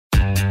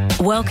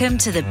Welcome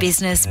to the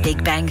Business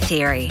Big Bang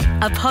Theory,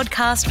 a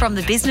podcast from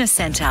the Business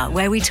Centre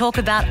where we talk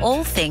about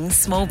all things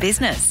small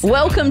business.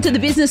 Welcome to the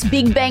Business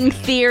Big Bang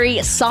Theory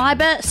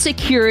Cyber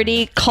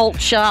Security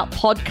Culture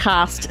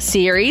podcast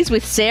series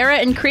with Sarah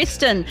and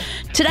Kristen.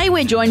 Today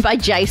we're joined by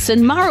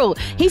Jason Murrell.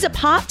 He's a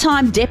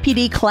part-time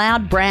Deputy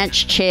Cloud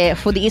Branch Chair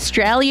for the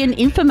Australian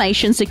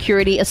Information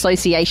Security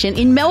Association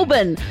in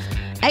Melbourne.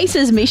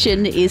 ACE's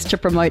mission is to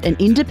promote an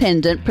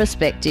independent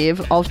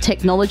perspective of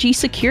technology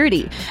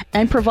security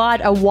and provide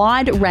a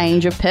wide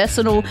range of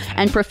personal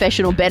and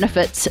professional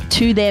benefits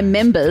to their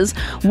members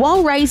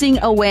while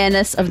raising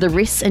awareness of the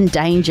risks and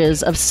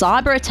dangers of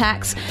cyber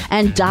attacks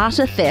and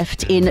data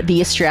theft in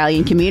the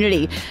Australian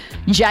community.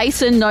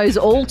 Jason knows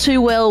all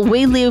too well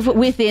we live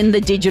within the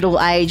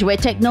digital age where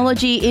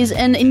technology is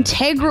an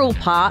integral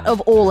part of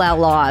all our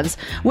lives,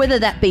 whether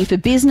that be for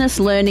business,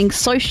 learning,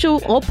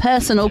 social or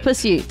personal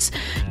pursuits.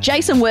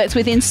 Jason works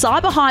within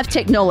CyberHive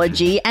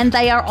Technology and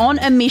they are on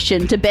a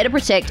mission to better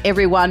protect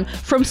everyone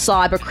from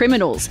cyber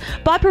criminals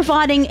by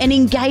providing an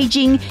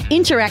engaging,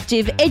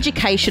 interactive,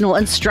 educational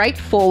and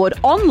straightforward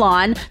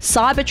online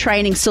cyber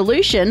training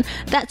solution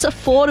that's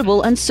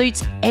affordable and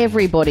suits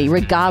everybody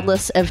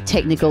regardless of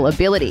technical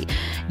ability.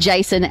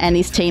 Jason and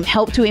his team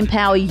help to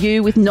empower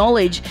you with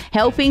knowledge,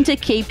 helping to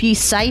keep you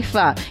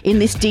safer in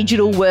this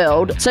digital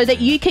world so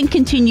that you can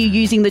continue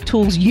using the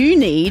tools you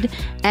need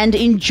and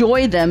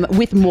enjoy them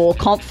with more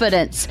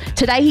confidence.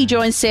 Today he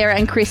joins Sarah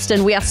and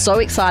Kristen. We are so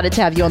excited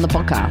to have you on the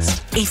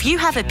podcast. If you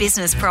have a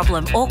business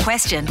problem or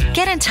question,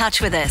 get in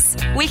touch with us.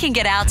 We can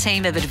get our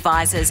team of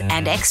advisors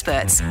and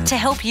experts to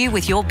help you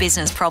with your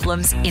business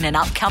problems in an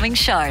upcoming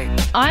show.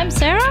 I'm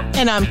Sarah.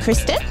 And I'm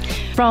Kristen.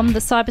 From the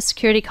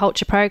Cybersecurity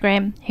Culture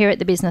Program here at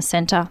the Business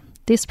Centre.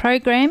 This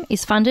program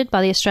is funded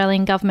by the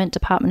Australian Government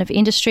Department of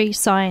Industry,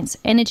 Science,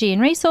 Energy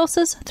and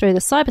Resources through the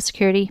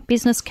Cybersecurity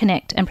Business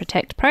Connect and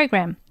Protect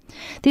program.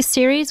 This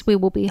series, we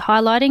will be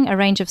highlighting a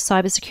range of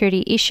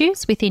cybersecurity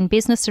issues within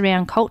business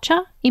around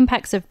culture,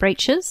 impacts of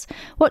breaches,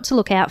 what to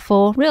look out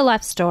for,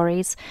 real-life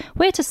stories,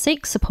 where to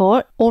seek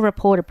support or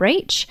report a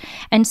breach,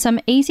 and some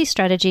easy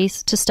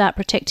strategies to start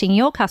protecting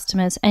your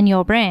customers and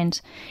your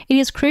brand. It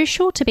is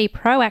crucial to be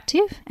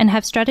proactive and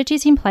have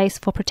strategies in place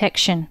for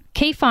protection.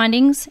 Key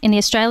findings in the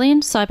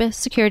Australian Cyber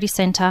Security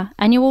Centre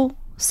annual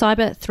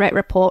Cyber Threat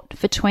Report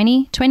for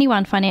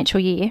 2021 financial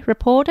year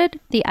reported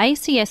the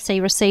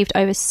ACSC received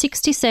over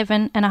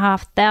 67,500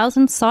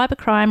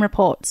 cybercrime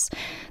reports.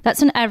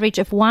 That's an average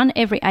of one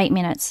every 8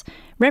 minutes,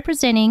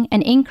 representing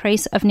an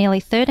increase of nearly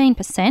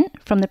 13%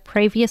 from the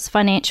previous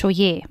financial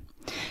year.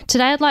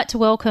 Today I'd like to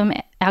welcome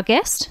our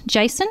guest,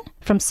 Jason,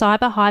 from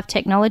CyberHive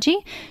Technology,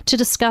 to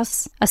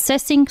discuss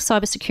assessing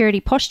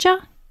cybersecurity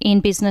posture in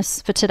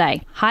business for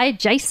today. Hi,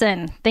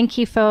 Jason. Thank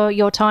you for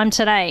your time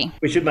today.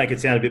 We should make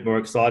it sound a bit more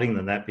exciting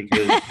than that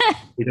because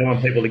we don't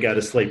want people to go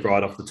to sleep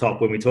right off the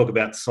top. When we talk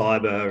about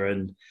cyber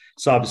and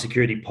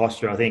cybersecurity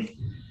posture, I think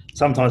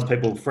sometimes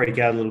people freak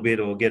out a little bit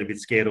or get a bit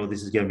scared or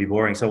this is going to be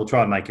boring. So we'll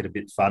try and make it a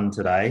bit fun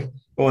today,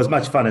 or as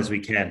much fun as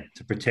we can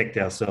to protect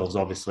ourselves,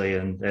 obviously,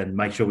 and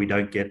make sure we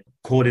don't get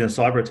caught in a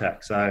cyber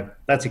attack. So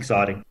that's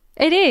exciting.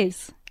 It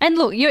is. And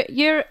look,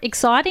 you're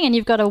exciting and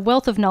you've got a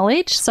wealth of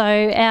knowledge. So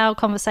our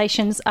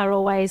conversations are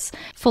always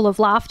full of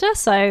laughter.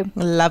 So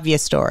love your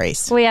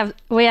stories. We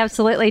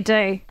absolutely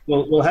do.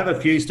 Well, we'll have a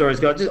few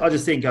stories. I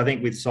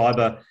think with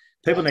cyber,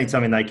 people need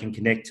something they can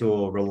connect to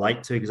or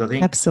relate to, because I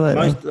think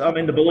absolutely.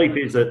 The belief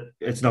is that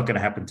it's not going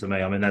to happen to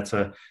me. I mean, that's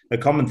a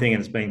common thing, and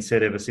it's been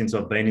said ever since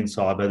I've been in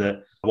cyber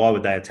that why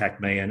would they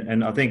attack me?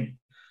 And I think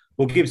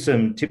we'll give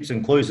some tips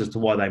and clues as to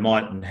why they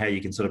might and how you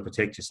can sort of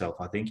protect yourself,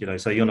 I think,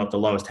 so you're not the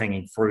lowest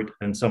hanging fruit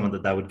and someone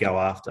that they would go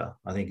after,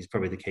 I think is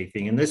probably the key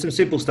thing. And there's some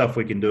simple stuff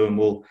we can do, and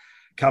we'll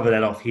cover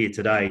that off here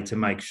today to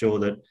make sure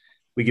that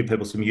we give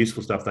people some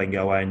useful stuff they can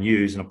go away and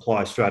use and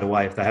apply straight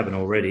away if they haven't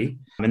already.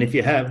 And if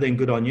you have, then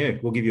good on you.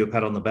 We'll give you a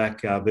pat on the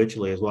back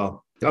virtually as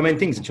well. I mean,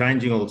 things are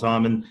changing all the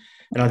time. And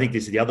I think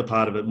this is the other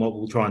part of it. And what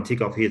we'll try and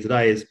tick off here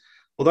today is,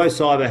 although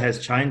cyber has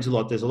changed a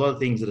lot, there's a lot of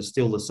things that are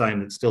still the same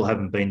that still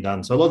haven't been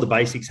done. So a lot of the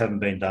basics haven't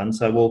been done.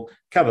 So we'll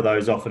cover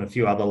those off in a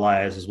few other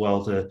layers as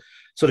well to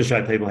sort of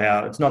show people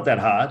how it's not that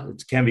hard.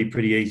 It can be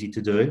pretty easy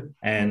to do.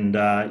 And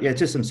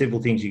just some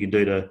simple things you can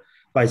do to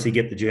basically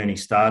get the journey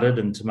started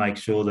and to make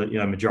sure that,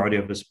 majority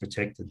of us are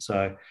protected.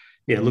 So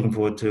looking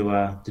forward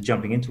to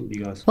jumping into it with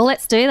you guys. Well,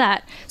 let's do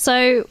that.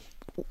 So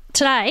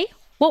today,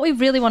 what we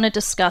really want to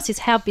discuss is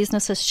how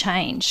business has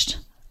changed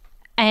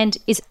and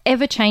is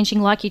ever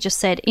changing, like you just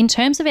said. In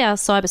terms of our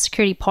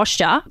cybersecurity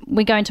posture,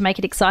 we're going to make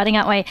it exciting,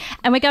 aren't we?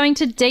 And we're going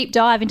to deep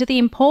dive into the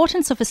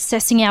importance of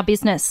assessing our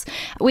business.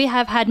 We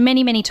have had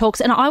many, many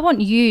talks, and I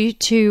want you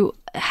to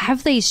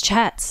have these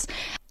chats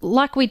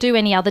like we do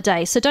any other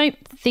day. So don't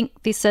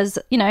think this as,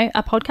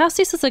 a podcast.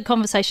 This is a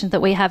conversation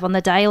that we have on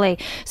the daily.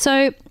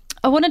 So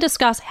I want to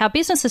discuss how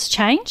business has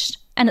changed,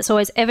 and it's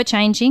always ever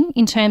changing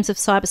in terms of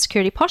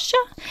cybersecurity posture.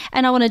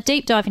 And I want to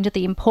deep dive into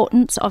the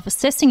importance of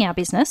assessing our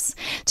business.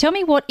 Tell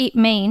me what it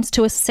means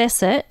to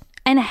assess it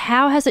and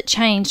how has it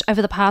changed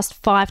over the past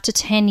 5 to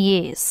 10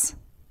 years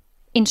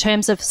in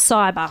terms of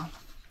cyber?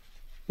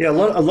 Yeah,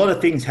 a lot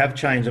of things have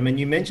changed. I mean,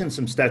 you mentioned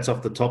some stats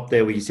off the top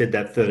there where you said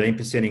that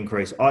 13%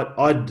 increase.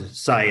 I'd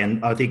say,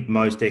 and I think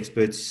most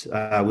experts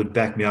would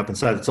back me up and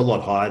say it's a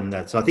lot higher than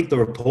that. So I think the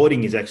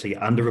reporting is actually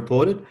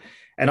underreported.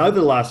 And over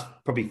the last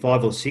probably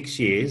 5 or 6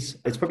 years,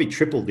 it's probably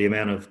tripled the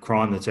amount of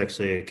crime that's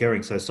actually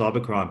occurring, so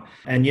cybercrime.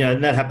 And,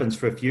 and that happens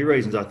for a few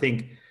reasons. I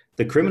think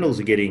the criminals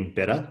are getting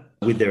better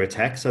with their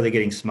attacks, so they're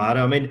getting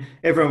smarter. I mean,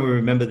 everyone will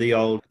remember the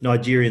old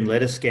Nigerian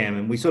letter scam,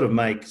 and we sort of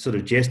make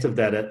jest of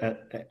that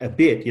a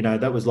bit.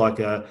 That was like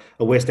a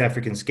West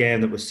African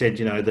scam that was said,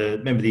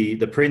 remember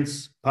the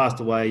prince passed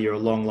away, you're a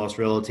long lost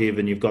relative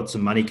and you've got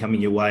some money coming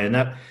your way.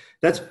 And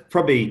that's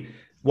probably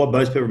what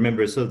most people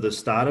remember as sort of the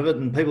start of it.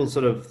 And people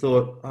sort of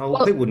thought,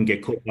 people wouldn't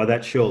get caught by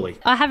that, surely.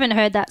 I haven't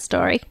heard that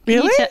story.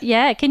 Really?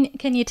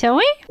 Can you tell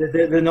me?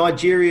 The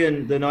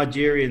Nigerian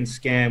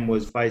scam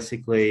was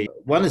basically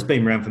one that's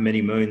been around for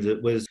many moons.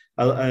 It was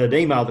an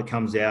email that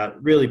comes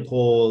out really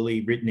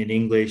poorly written in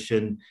English,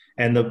 and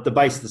the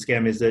base of the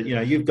scam is that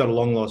you've got a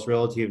long lost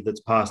relative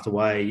that's passed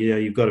away.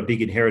 You've got a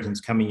big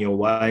inheritance coming your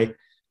way.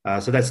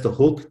 So that's the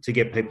hook to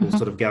get people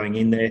sort of going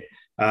in there.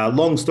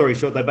 Long story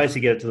short, they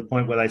basically get it to the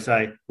point where they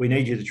say, we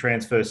need you to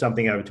transfer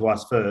something over to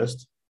us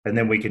first, and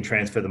then we can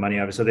transfer the money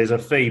over. So there's a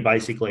fee,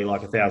 basically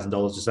like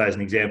 $1,000, to say as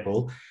an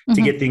example, to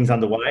get things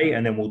underway,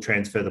 and then we'll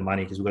transfer the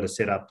money because we've got to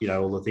set up,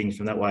 all the things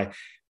from that way.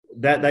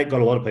 That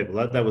got a lot of people.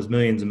 That was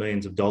millions and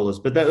millions of dollars.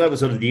 But that was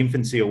sort of the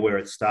infancy of where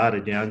it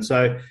started, And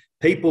so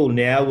people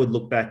now would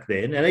look back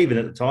then, and even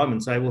at the time,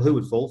 and say, well, who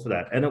would fall for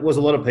that? And it was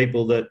a lot of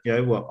people that,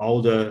 were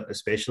older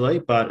especially,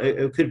 but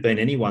it could have been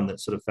anyone that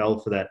sort of fell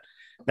for that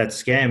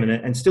scam,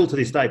 and still to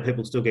this day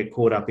people still get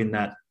caught up in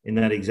that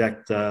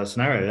exact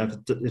scenario. If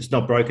it's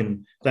not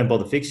broken, don't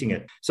bother fixing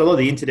it. So a lot of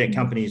the internet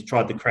companies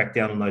tried to crack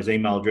down on those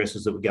email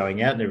addresses that were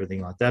going out and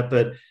everything like that,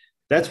 but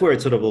that's where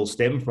it sort of all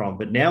stemmed from.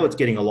 But now it's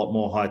getting a lot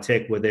more high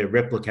tech, where they're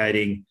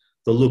replicating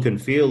the look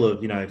and feel of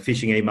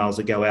phishing emails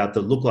that go out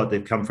that look like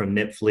they've come from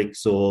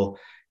Netflix or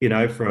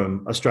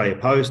from Australia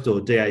Post or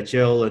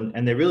DHL,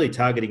 and they're really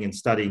targeting and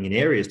studying in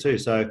areas too.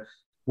 So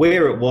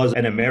where it was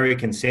an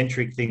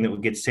American-centric thing that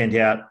would get sent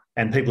out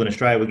and people in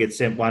Australia would get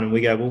sent one, and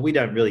we go, well, we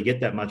don't really get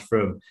that much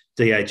from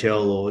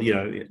DHL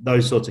or,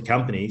 those sorts of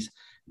companies.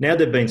 Now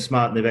they've been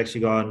smart and they've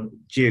actually gone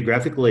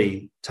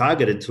geographically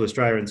targeted to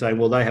Australia and saying,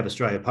 well, they have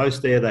Australia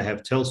Post there, they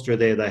have Telstra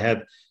there, they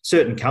have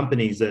certain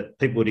companies that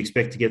people would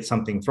expect to get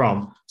something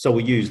from. So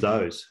we use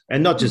those.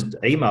 And not just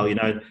email,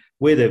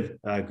 where they've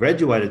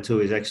graduated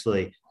to is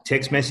actually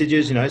text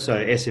messages, so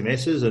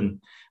SMSs.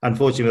 And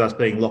unfortunately, with us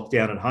being locked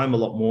down at home a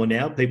lot more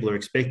now, people are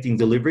expecting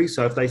delivery.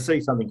 So if they see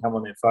something come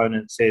on their phone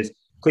and it says,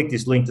 click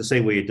this link to see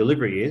where your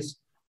delivery is,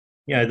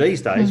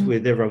 these days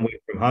with everyone working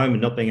from home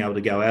and not being able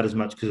to go out as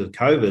much because of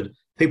COVID,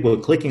 people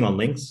are clicking on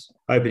links,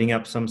 opening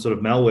up some sort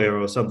of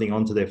malware or something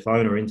onto their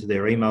phone or into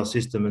their email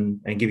system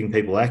and giving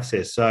people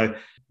access. So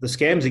the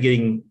scams are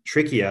getting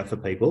trickier for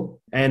people.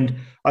 And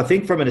I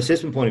think from an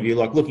assessment point of view,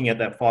 like looking at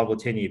that 5 or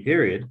 10 year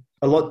period,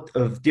 a lot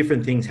of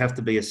different things have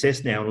to be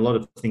assessed now, and a lot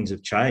of things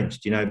have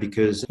changed,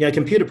 because,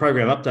 computer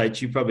program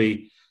updates, you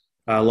probably,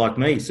 like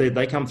me, see,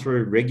 they come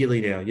through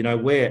regularly now,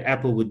 where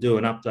Apple would do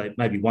an update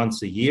maybe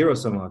once a year or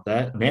something like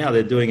that. Now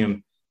they're doing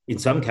them in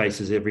some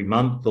cases every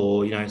month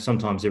or,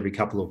 sometimes every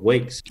couple of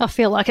weeks. I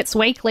feel like it's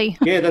weekly.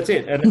 Yeah, that's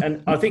it.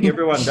 And I think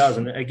everyone does.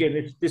 And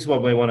again, this is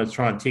what we want to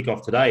try and tick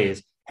off today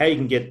is how you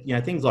can get,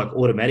 things like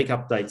automatic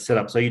updates set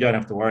up so you don't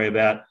have to worry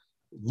about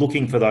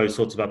looking for those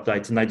sorts of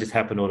updates and they just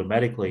happen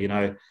automatically,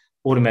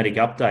 automatic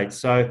updates.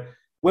 So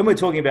when we're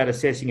talking about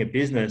assessing a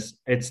business,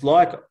 it's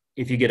like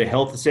if you get a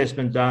health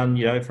assessment done,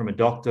 from a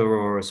doctor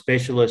or a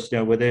specialist,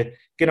 where they're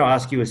going to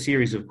ask you a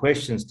series of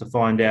questions to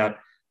find out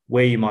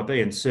where you might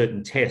be in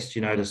certain tests,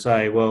 to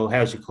say, well,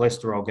 how's your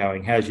cholesterol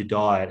going? How's your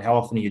diet? How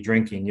often are you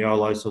drinking?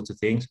 All those sorts of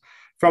things.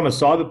 From a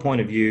cyber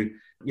point of view,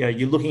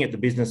 you're looking at the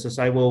business to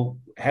say, well,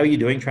 how are you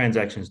doing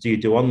transactions? Do you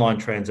do online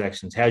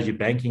transactions? How's your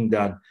banking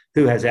done?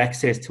 Who has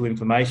access to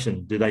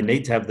information? Do they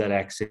need to have that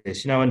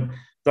access? And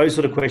those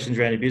sort of questions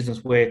around your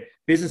business, where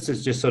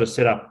businesses just sort of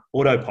set up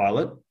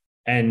autopilot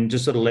and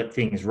just sort of let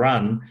things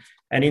run.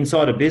 And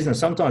inside a business,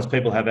 sometimes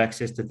people have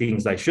access to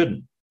things they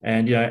shouldn't.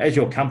 And, as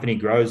your company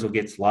grows or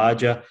gets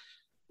larger,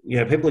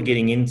 people are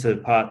getting into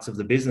parts of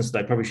the business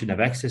they probably shouldn't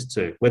have access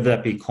to, whether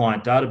that be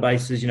client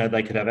databases,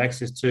 they could have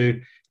access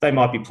to. They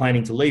might be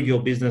planning to leave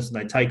your business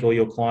and they take all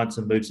your clients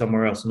and move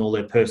somewhere else and all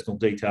their personal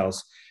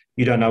details.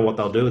 You don't know what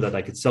they'll do with that.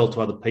 They could sell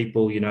to other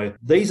people.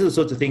 These are the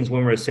sorts of things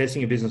when we're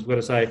assessing a business, we've got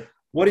to say,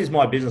 what is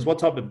my business? What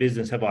type of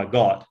business have I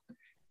got?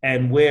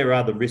 And where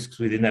are the risks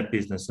within that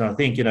business? And I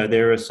think,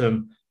 there are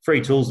some free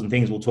tools and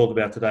things we'll talk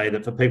about today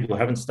that for people who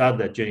haven't started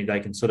that journey, they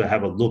can sort of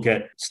have a look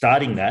at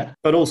starting that.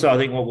 But also I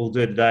think what we'll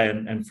do today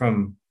and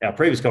from our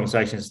previous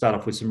conversation is start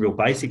off with some real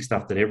basic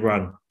stuff that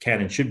everyone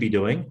can and should be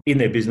doing in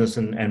their business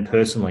and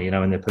personally,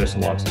 in their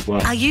personal lives as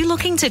well. Are you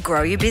looking to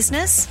grow your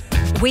business?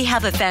 We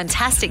have a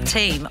fantastic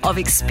team of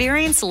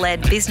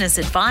experience-led business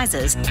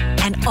advisors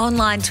and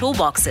online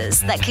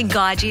toolboxes that can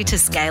guide you to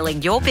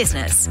scaling your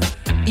business.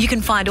 You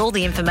can find all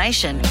the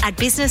information at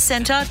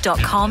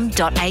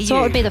businesscentre.com.au. So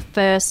what would be the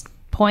first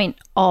point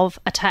of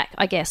attack,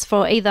 I guess,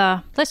 for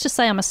either, let's just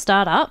say I'm a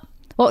startup,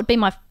 what would be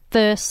my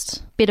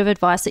first bit of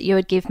advice that you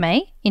would give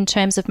me in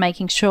terms of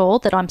making sure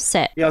that I'm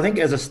set? Yeah, I think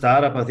as a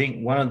startup, I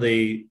think one of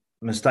the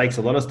mistakes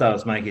a lot of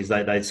startups make is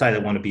they say they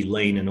want to be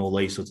lean and all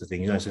these sorts of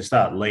things. So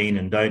start lean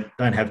and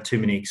don't have too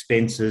many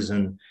expenses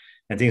and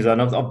things.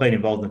 I've been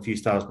involved in a few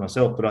startups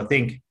myself, but I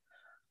think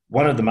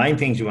one of the main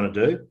things you want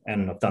to do,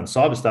 and I've done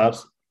cyber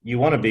startups, you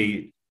want to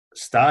be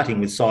starting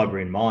with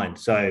cyber in mind,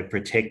 so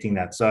protecting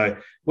that. So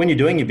when you're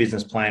doing your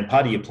business plan,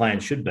 part of your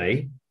plan should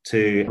be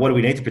to what do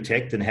we need to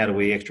protect and how do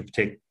we extra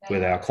protect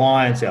with our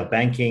clients, our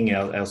banking,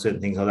 our certain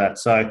things like that.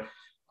 So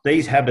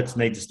these habits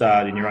need to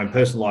start in your own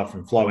personal life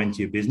and flow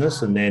into your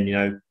business, and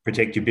then,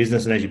 protect your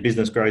business. And as your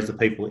business grows, the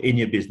people in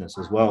your business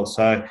as well.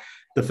 So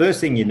the first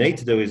thing you need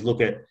to do is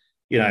look at,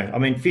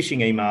 phishing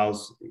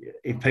emails.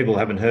 If people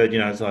haven't heard,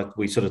 it's like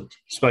we sort of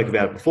spoke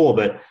about it before,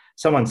 but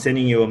someone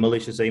sending you a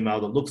malicious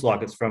email that looks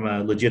like it's from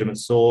a legitimate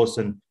source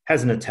and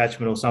has an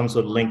attachment or some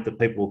sort of link that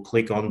people will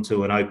click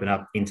onto and open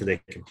up into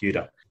their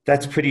computer.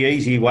 That's a pretty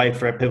easy way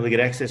for people to get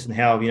access, and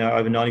how,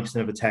 over 90%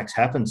 of attacks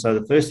happen. So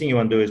the first thing you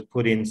want to do is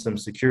put in some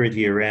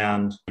security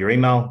around your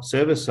email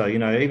service. So,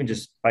 even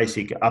just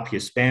basic up your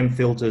spam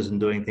filters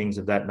and doing things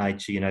of that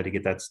nature, to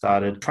get that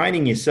started.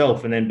 Training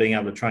yourself and then being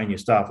able to train your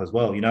staff as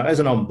well. As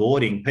an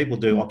onboarding, people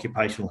do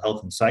occupational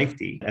health and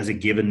safety as a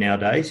given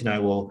nowadays.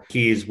 Well,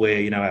 here's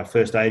where, our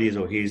first aid is,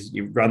 or here's,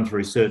 you run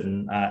through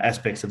certain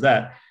aspects of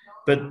that.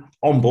 But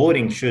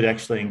onboarding should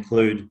actually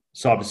include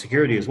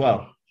cybersecurity as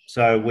well.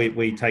 So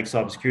we take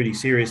cybersecurity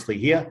seriously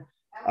here.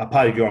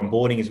 Part of your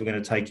onboarding is we're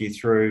going to take you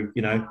through,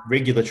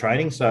 regular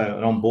training, so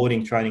an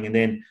onboarding training, and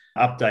then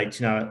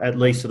updates, at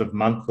least sort of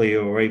monthly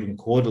or even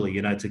quarterly,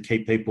 to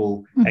keep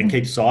people and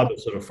keep cyber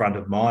sort of front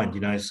of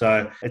mind,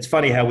 So it's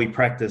funny how we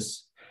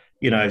practice,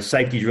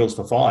 safety drills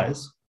for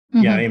fires,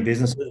 in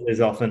businesses.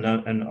 There's often,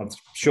 and I'm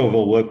sure of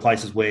all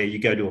workplaces where you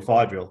go to a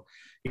fire drill,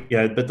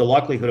 but the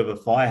likelihood of a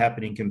fire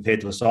happening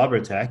compared to a cyber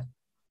attack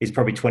is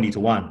probably 20 to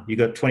 1. You've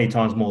got 20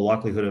 times more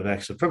likelihood of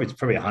actually,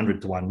 probably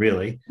 100 to 1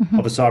 really,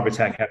 of a cyber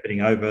attack happening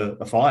over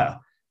a fire.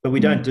 But we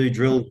don't do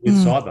drills with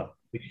cyber,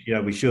 which,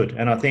 we should.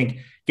 And I think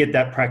get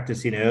that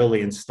practice in early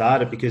and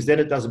start it, because then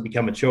it doesn't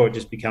become a chore, it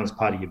just becomes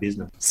part of your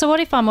business. So what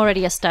if I'm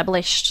already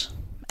established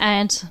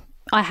and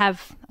I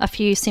have a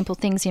few simple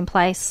things in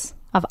place?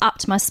 I've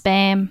upped my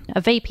spam,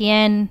 a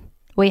VPN,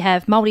 we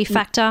have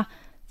multi-factor.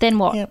 Then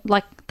what?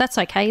 Yep. That's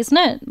okay, isn't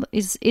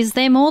it? Is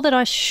there more that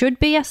I should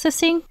be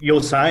assessing?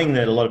 You're saying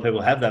that a lot of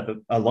people have that, but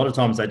a lot of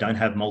times they don't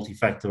have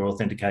multi-factor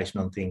authentication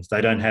on things. They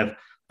don't have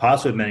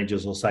password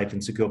managers or safe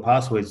and secure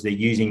passwords. They're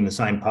using the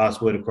same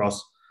password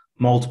across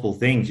multiple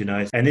things,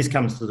 And this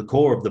comes to the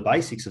core of the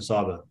basics of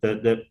cyber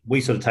that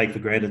we sort of take for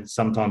granted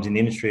sometimes in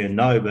the industry and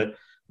know, but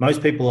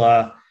most people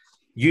are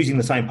using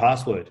the same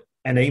password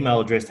and email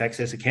address to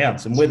access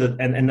accounts, and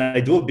and they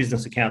do a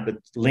business account that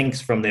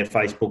links from their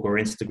Facebook or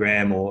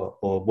Instagram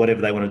or whatever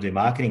they want to do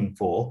marketing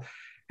for.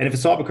 And if a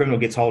cyber criminal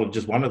gets hold of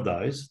just one of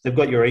those, they've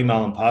got your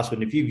email and password.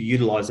 And if you've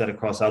utilized that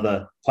across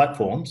other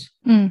platforms,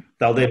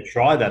 they'll then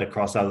try that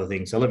across other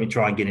things. So let me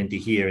try and get into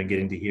here and get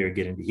into here and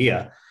get into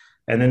here.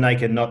 And then they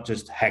can not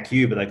just hack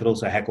you, but they could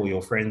also hack all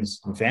your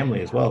friends and family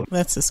as well.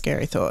 That's a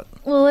scary thought.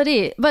 Well, it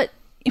is. But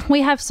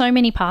we have so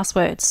many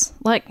passwords.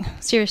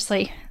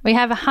 Seriously, we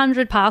have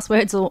 100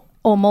 passwords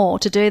or more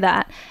to do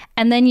that.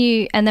 And then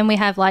we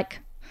have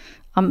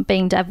I'm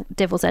being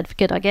devil's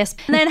advocate, I guess.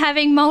 And then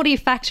having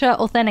multi-factor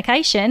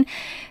authentication,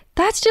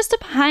 that's just a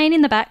pain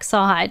in the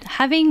backside.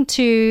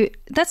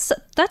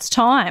 That's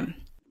time.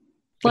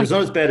 It's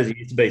not as bad as it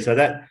used to be. So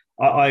that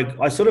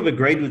I sort of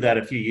agreed with that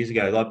a few years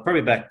ago,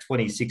 probably back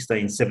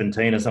 2016,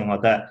 17 or something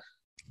like that.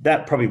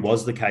 That probably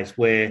was the case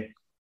where,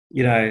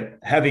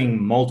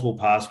 having multiple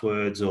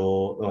passwords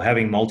or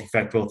having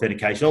multi-factor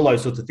authentication, all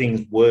those sorts of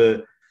things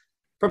were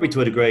probably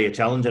to a degree a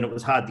challenge, and it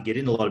was hard to get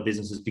in a lot of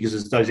businesses because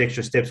there's those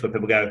extra steps where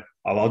people go,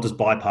 oh, I'll just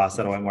bypass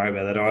that, I won't worry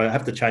about that, or I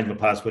have to change my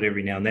password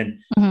every now and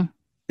then.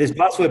 There's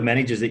password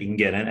managers that you can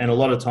get, and a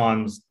lot of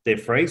times they're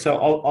free. So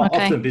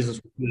often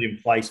business will put it in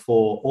place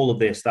for all of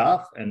their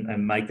staff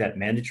and make that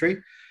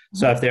mandatory.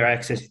 So if they're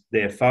accessing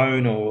their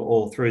phone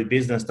or through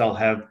business, they'll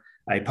have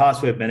a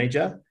password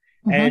manager,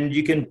 and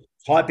you can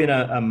type in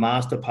a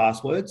master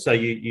password. So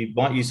you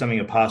might use something,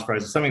 a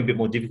passphrase, something a bit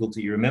more difficult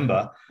that you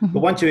remember.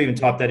 But once you even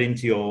type that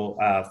into your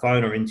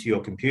phone or into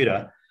your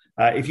computer,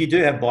 if you do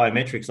have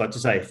biometrics, like to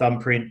say a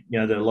thumbprint,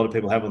 that a lot of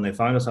people have on their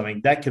phone or something,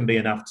 that can be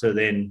enough to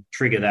then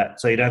trigger that.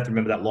 So you don't have to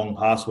remember that long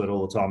password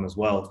all the time as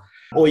well.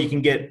 Or you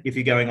can get, if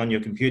you're going on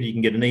your computer, you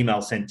can get an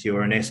email sent to you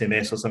or an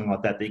SMS or something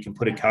like that you can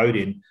put a code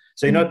in.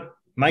 So you're not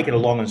making a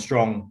long and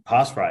strong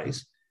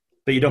passphrase,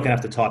 but you're not going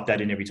to have to type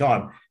that in every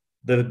time.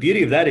 The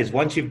beauty of that is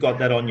once you've got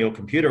that on your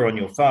computer, on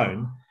your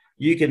phone,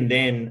 you can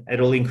then,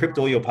 it'll encrypt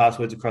all your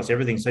passwords across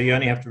everything. So you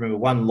only have to remember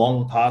one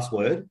long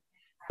password,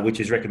 which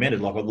is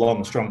recommended, like a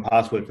long, strong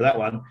password for that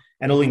one,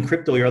 and it'll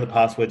encrypt all your other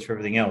passwords for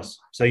everything else.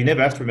 So you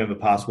never have to remember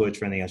passwords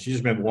for anything else. You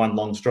just remember one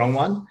long, strong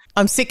one.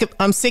 I'm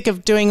sick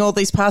of doing all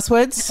these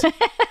passwords.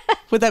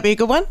 Would that be a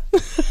good one?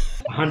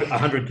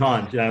 100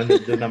 times,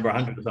 the number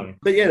 100 or something.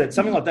 But yeah,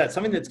 something like that,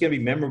 something that's going to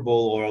be memorable,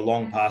 or a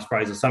long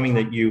passphrase, or something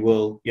that you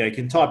will, you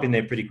can type in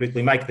there pretty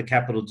quickly, make the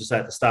capital just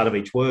at the start of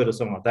each word or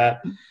something like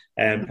that,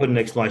 and put an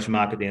exclamation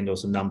mark at the end or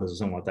some numbers or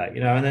something like that,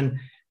 and then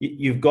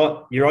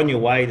you're on your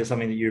way to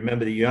something that you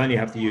remember that you only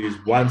have to use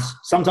once.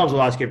 Sometimes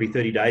I'll ask you every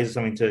 30 days or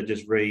something to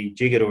just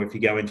rejig it, or if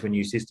you go into a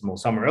new system or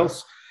somewhere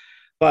else.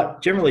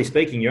 But generally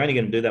speaking, you're only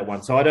going to do that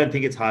once. So I don't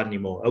think it's hard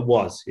anymore.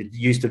 It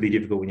used to be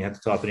difficult when you had to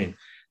type it in.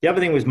 The other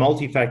thing was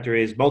multi-factor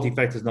is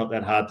not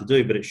that hard to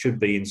do, but it should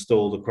be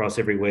installed across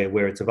everywhere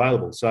where it's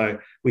available. So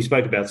we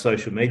spoke about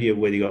social media,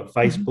 whether you got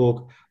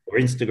Facebook or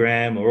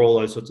Instagram or all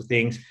those sorts of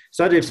things.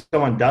 So that if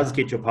someone does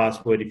get your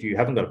password, if you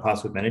haven't got a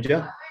password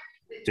manager,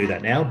 do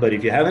that now. But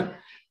if you haven't,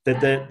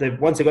 that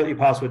once they got your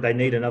password, they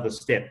need another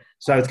step.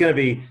 So it's going to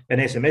be an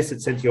SMS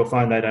that's sent to your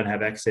phone they don't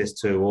have access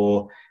to,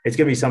 or it's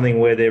going to be something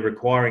where they're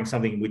requiring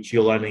something which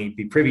you'll only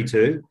be privy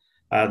to,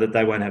 that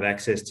they won't have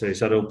access to.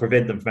 So it'll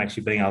prevent them from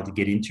actually being able to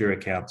get into your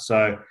account.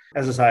 So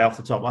as I say off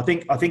the top, I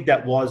think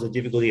that was a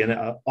difficulty and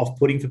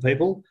off-putting for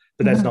people,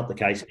 but that's not the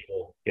case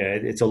anymore. Yeah,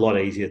 it's a lot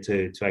easier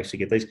to actually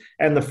get these.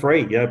 And the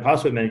free,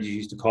 password managers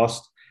used to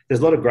cost.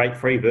 There's a lot of great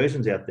free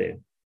versions out there,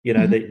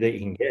 that you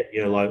can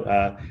get, like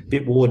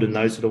Bitward and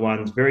those sort of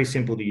ones. Very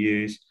simple to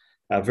use,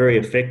 very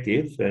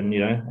effective, and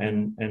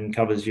and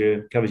covers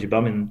your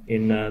bum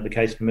in the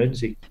case of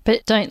emergency.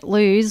 But don't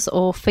lose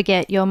or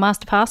forget your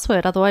master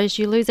password, otherwise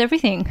you lose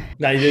everything.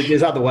 No,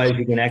 there's other ways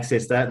you can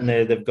access that, and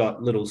they've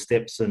got little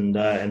steps and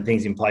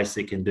things in place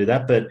that can do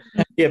that. But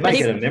yeah, make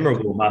it a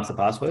memorable master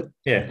password.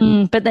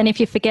 Yeah. But then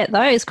if you forget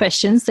those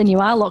questions, then you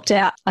are locked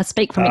out. I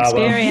speak from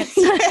experience.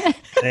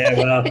 Yeah,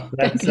 well,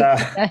 that's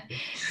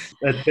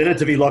it's better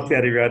to be locked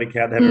out of your own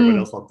account and have everyone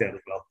else locked out as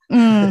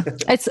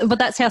well. But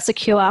that's how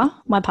secure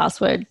my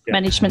password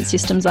management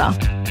systems are.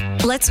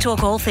 Let's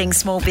talk all things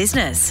small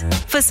business.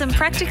 For some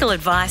practical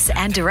advice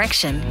and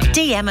direction,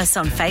 DM us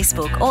on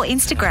Facebook or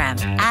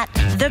Instagram at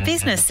The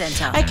Business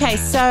Centre. Okay,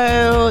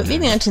 so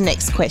moving on to the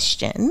next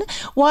question.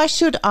 Why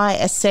should I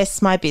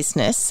assess my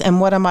business, and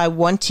what am I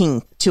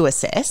wanting to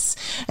assess?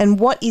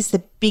 And what is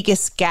the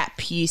biggest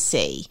gap you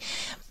see?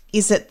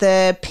 Is it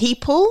the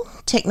people,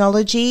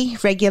 technology,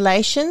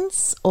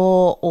 regulations,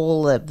 or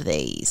all of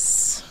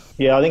these?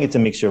 Yeah, I think it's a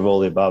mixture of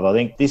all the above. I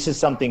think this is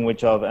something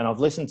which I've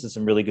listened to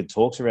some really good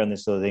talks around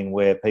this sort of thing,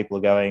 where people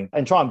are going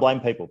and try and blame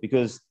people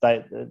because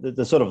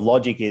the sort of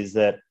logic is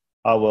that,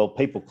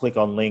 people click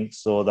on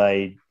links, or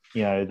they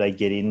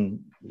get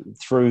in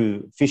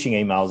through phishing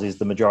emails is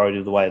the majority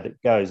of the way that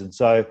it goes. And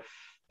so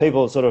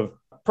people are sort of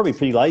probably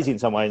pretty lazy in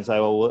some way and say,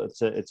 well,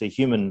 it's a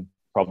human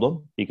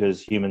problem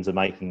because humans are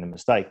making the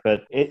mistake.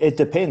 But it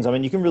depends. I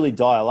mean, you can really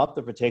dial up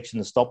the protection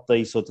to stop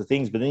these sorts of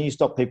things, but then you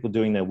stop people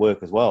doing their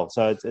work as well.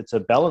 So it's a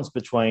balance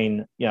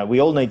between,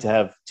 we all need to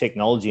have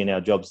technology in our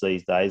jobs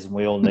these days, and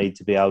we all need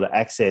to be able to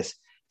access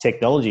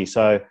technology.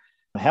 So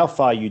how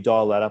far you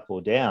dial that up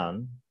or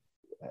down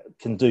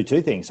can do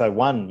two things. So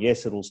one,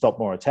 yes, it'll stop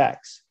more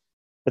attacks,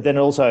 but then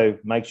it also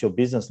makes your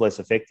business less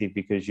effective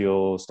because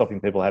you're stopping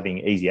people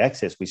having easy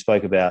access. We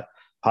spoke about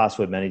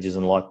password managers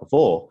and the like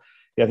before.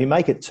 If you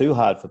make it too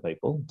hard for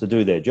people to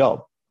do their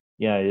job,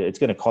 it's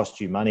going to cost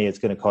you money, it's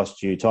going to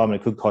cost you time, and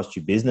it could cost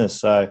you business.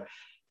 So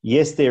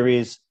yes, there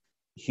is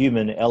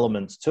human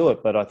elements to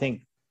it, but I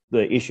think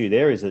the issue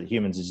there is that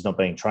humans is not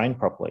being trained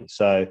properly.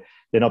 So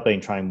they're not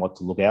being trained what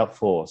to look out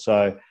for.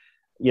 So,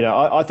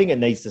 I think it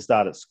needs to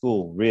start at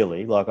school,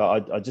 really. Like,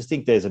 I just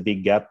think there's a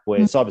big gap where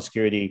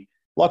cybersecurity,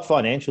 like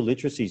financial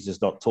literacy, is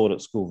just not taught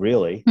at school,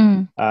 really.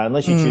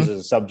 Unless you choose as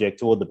a subject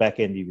toward the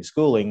back end of your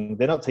schooling,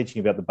 they're not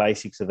teaching about the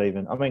basics of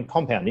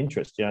compound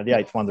interest, the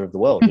eighth wonder of the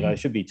world.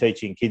 Should be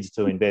teaching kids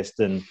to invest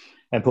and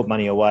put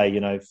money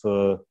away,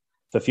 for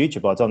future.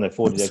 By the time they're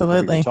 40, they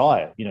can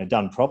retire,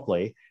 done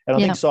properly. And I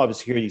think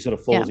cybersecurity sort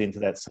of falls into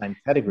that same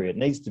category. It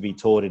needs to be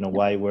taught in a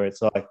way where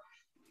it's like,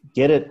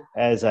 get it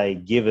as a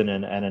given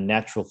and a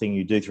natural thing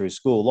you do through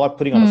school, like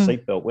putting on a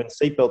seatbelt. When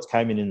seatbelts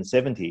came in the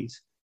 70s,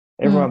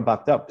 everyone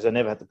bucked up because they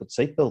never had to put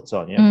seatbelts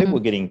on. People were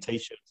getting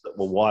T-shirts that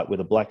were white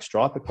with a black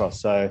stripe across,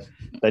 so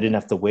they didn't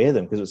have to wear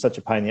them because it was such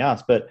a pain in the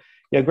ass. But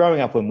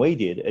growing up when we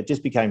did, it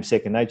just became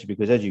second nature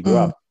because as you grew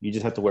up, you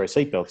just have to wear a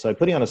seatbelt. So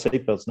putting on a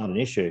seatbelt is not an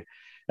issue.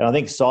 And I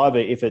think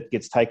cyber, if it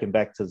gets taken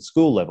back to the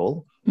school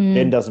level,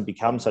 then doesn't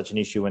become such an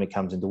issue when it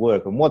comes into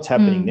work. And what's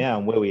happening now,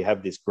 and where we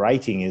have this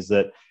grating, is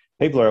that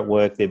people are at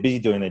work, they're busy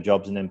doing their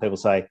jobs, and then people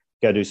say,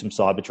 go do some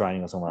cyber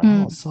training or something.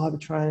 Cyber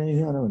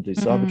training? I don't want to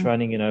do cyber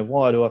training.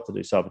 Why do I have to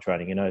do cyber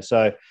training?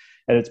 So,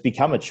 and it's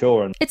become a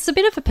chore. And it's a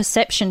bit of a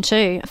perception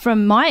too.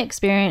 From my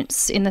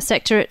experience in the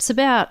sector, it's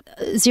about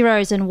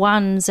zeros and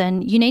ones,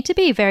 and you need to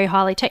be very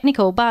highly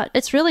technical, but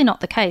it's really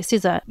not the case,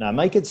 is it? No,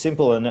 make it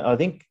simple. And I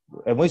think,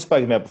 and we've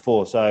spoken about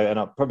before, and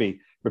I'll probably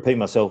repeat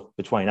myself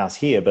between us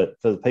here, but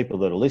for the people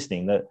that are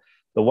listening, that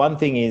the one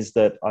thing is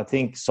that I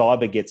think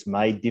cyber gets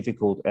made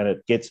difficult, and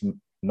it gets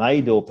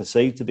made or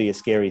perceived to be a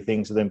scary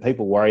thing. So then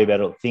people worry about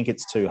it, think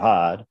it's too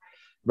hard,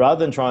 rather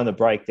than trying to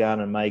break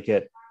down and make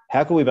it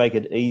how can we make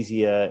it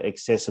easier,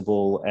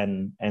 accessible,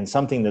 and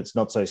something that's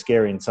not so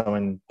scary and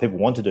something people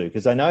want to do?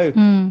 Because they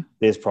know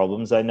there's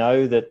problems. They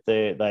know that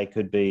they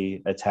could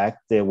be attacked.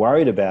 They're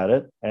worried about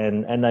it.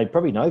 And they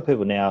probably know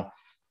people now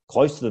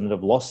close to them that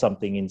have lost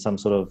something in some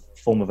sort of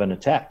form of an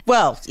attack.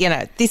 Well,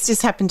 this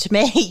just happened to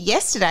me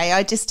yesterday.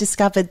 I just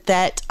discovered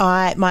that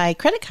my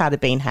credit card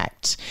had been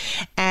hacked,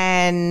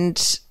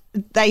 and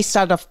they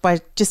started off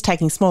by just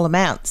taking small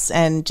amounts,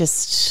 and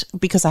just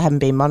because I haven't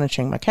been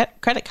monitoring my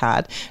credit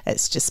card,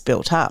 it's just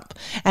built up.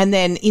 And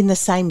then in the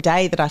same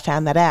day that I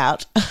found that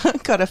out, I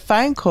got a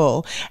phone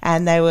call,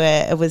 and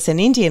it was an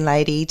Indian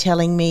lady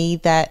telling me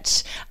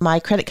that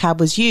my credit card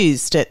was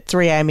used at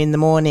 3 a.m. in the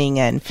morning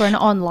and For an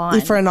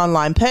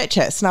online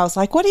purchase. And I was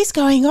like, what is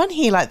going on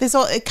here? Like, there's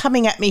all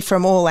coming at me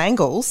from all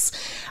angles.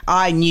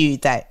 I knew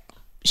that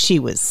she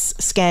was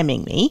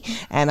scamming me,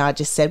 and I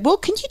just said, well,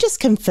 can you just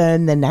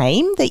confirm the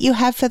name that you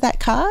have for that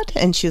card?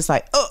 And she was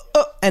like,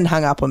 and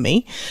hung up on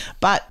me.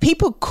 But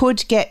people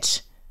could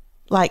get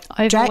like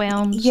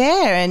overwhelmed.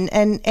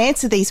 And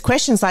answer these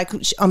questions. Like,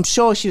 I'm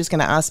sure she was going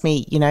to ask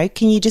me,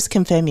 can you just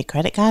confirm your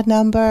credit card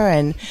number?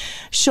 And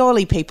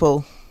surely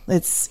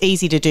it's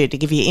easy to do, to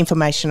give you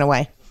information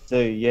away.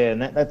 So yeah,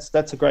 and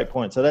that's a great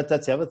point. So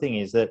that's the other thing,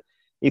 is that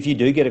if you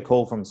do get a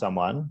call from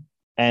someone,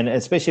 and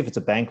especially if it's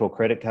a bank or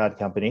credit card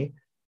company,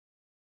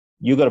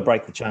 you've got to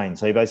break the chain.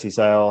 So you basically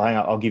say, oh, hang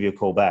on, I'll give you a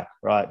call back,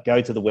 right?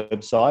 Go to the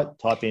website,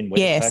 type in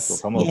Westpac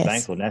or Commonwealth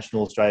Bank or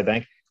National Australia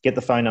Bank, get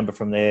the phone number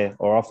from there,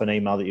 or off an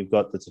email that you've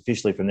got that's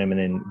officially from them, and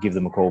then give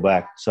them a call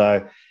back.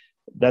 So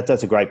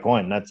that's a great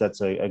point.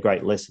 That's a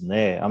great lesson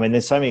there. I mean,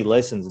 there's so many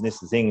lessons, and this is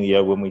the thing,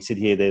 when we sit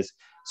here, there's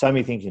so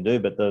many things you can do,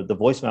 but the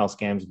voicemail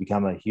scams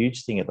become a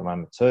huge thing at the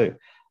moment too.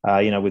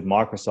 With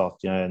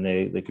Microsoft, and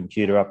the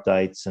computer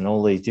updates and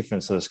all these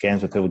different sort of scams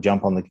where people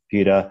jump on the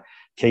computer,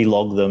 key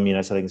log them,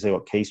 so they can see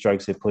what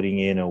keystrokes they're putting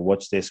in, or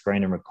watch their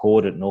screen and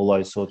record it, and all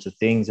those sorts of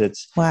things.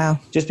 It's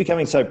just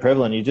becoming so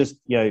prevalent. You just,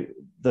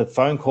 the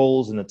phone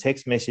calls and the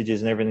text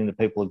messages and everything that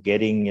people are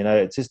getting,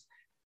 it's just,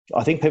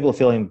 I think people are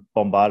feeling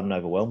bombarded and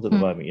overwhelmed at the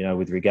moment,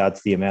 with regard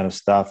to the amount of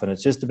stuff. And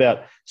it's just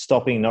about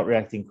stopping, not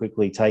reacting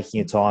quickly, taking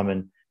your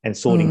time and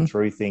sorting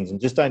through things, and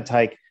just don't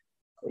take,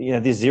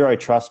 this zero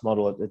trust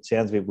model. It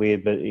sounds a bit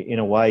weird, but in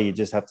a way, you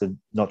just have to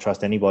not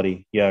trust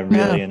anybody,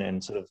 really,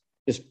 and sort of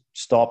just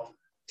stop,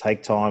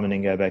 take time, and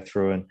then go back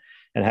through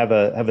and have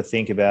a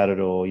think about it,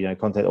 or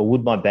contact, or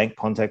would my bank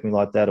contact me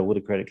like that, or would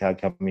a credit card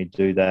company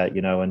do that,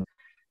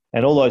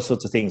 and all those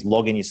sorts of things.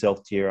 Log in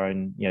yourself to your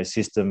own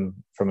system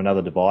from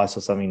another device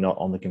or something, not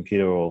on the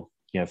computer or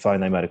phone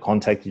they might have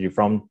contacted you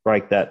from.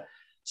 Break that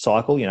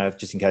cycle,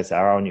 just in case they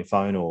are on your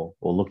phone or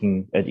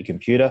looking at your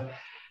computer,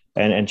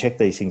 and check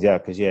these things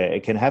out, because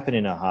it can happen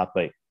in a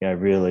heartbeat,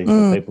 really,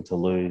 for people to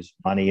lose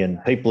money,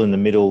 and people in the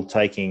middle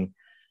taking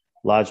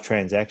large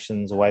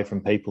transactions away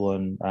from people,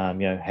 and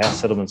house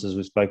settlements, as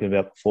we've spoken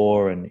about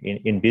before, and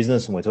in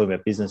business, and we're talking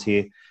about business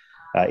here,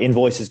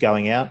 invoices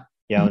going out,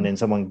 and then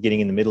someone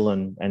getting in the middle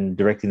and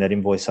directing that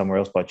invoice somewhere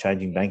else by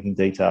changing banking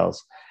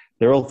details.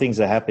 They're all things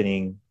that are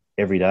happening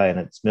every day, and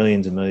it's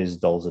millions and millions of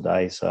dollars a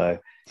day. So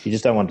you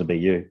just don't want it to be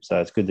you. So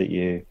it's good that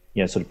you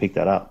sort of pick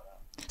that up.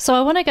 So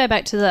I want to go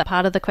back to the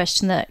part of the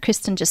question that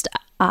Kristen just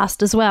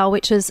asked as well,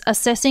 which was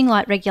assessing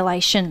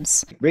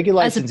regulations.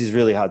 Regulations is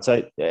really hard.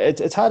 So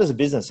it's hard as a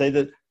business. So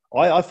that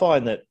I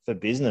find that for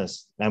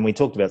business, and we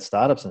talked about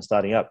startups and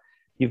starting up,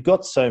 you've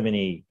got so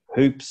many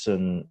hoops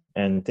and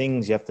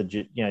things you have to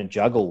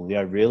juggle,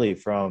 really,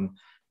 from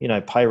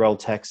payroll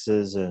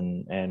taxes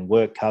and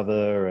work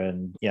cover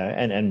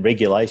and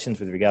regulations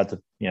with regard to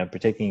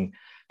protecting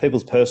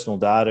people's personal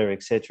data,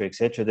 et cetera, et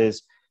cetera.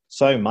 There's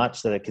so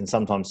much that it can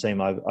sometimes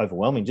seem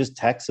overwhelming. Just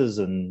taxes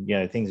and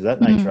things of that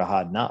nature are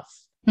hard enough.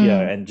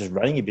 And just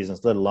running your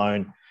business, let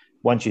alone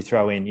once you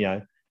throw in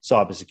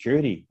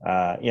cybersecurity.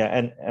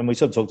 And we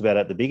sort of talked about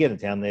at the big end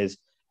of town. There's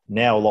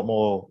now a lot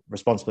more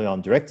responsibility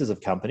on directors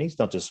of companies,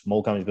 not just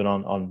small companies, but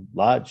on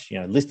large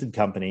listed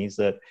companies,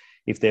 that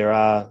if there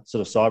are sort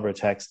of cyber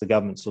attacks, the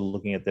government's sort of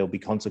looking at there'll be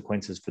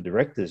consequences for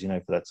directors,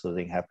 for that sort of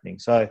thing happening.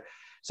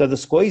 So the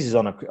squeeze is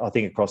on, I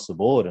think, across the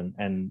board,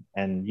 and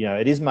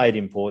it is made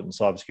important,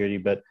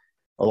 cybersecurity, but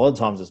a lot of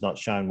times it's not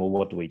shown. Well,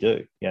 what do we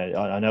do?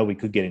 I know we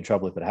could get in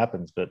trouble if it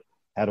happens, but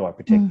how do I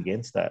protect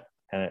against that?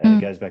 And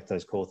it goes back to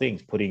those core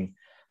things: putting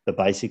the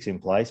basics in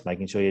place,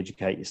 making sure you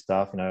educate your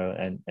staff,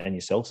 and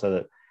yourself, so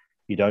that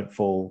you don't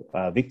fall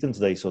victim to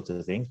these sorts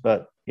of things.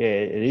 But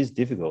it is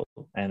difficult,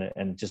 and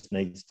it just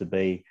needs to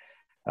be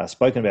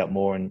spoken about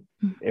more. And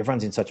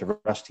everyone's in such a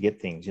rush to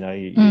get things.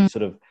 You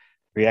sort of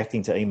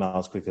reacting to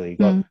emails quickly. You've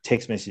got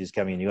text messages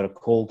coming in. You've got a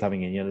call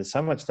coming in. There's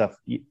so much stuff,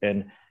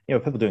 and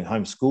people doing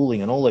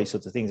homeschooling and all these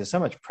sorts of things. There's so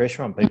much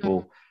pressure on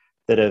people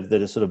that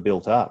are sort of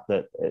built up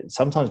that it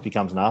sometimes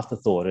becomes an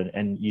afterthought,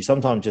 and you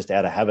sometimes just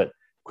out of habit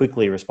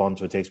quickly respond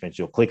to a text message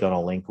or click on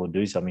a link or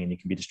do something, and you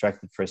can be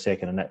distracted for a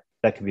second, and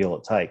that can be all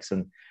it takes.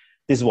 And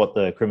this is what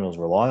the criminals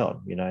rely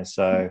on,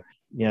 So,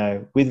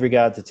 with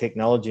regard to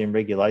technology and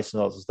regulation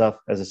and lots of stuff,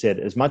 as I said,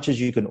 as much as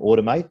you can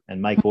automate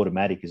and make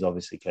automatic is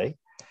obviously key.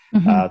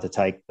 to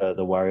take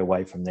the worry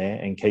away from there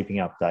and keeping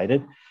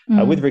updated.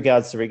 With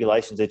regards to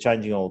regulations, they're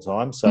changing all the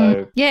time.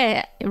 So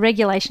yeah,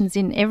 regulations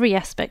in every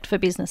aspect for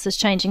business is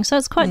changing. So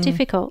it's quite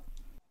difficult.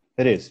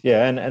 It is,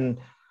 yeah. And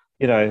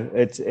you know,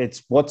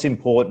 it's what's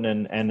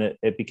important and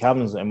it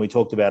becomes, and we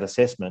talked about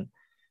assessment,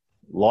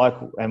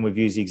 and we've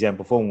used the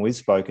example before when we've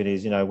spoken,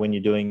 is, you know, when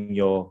you're doing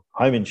your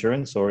home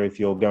insurance or if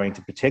you're going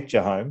to protect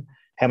your home,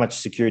 how much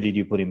security do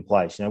you put in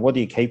place? You know, what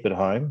do you keep at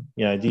home?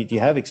 You know, do you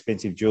have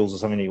expensive jewels or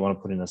something that you want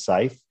to put in a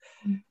safe?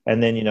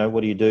 And then, you know,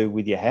 what do you do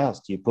with your house?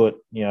 Do you put,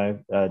 you know,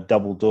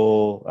 double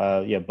door,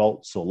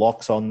 bolts or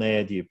locks on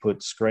there? Do you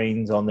put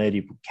screens on there? Do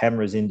you put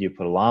cameras in? Do you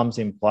put alarms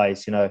in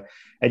place? You know,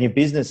 and your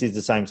business is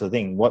the same sort of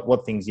thing.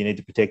 What things you need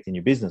to protect in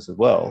your business as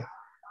well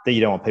that you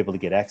don't want people to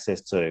get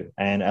access to?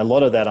 And a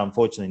lot of that,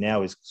 unfortunately,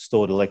 now is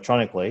stored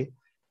electronically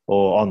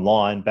or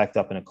online, backed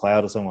up in a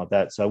cloud or something like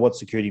that. So what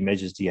security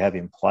measures do you have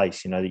in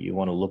place, you know, that you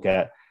want to look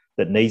at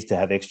that needs to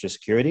have extra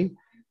security,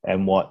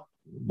 and what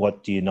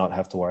do you not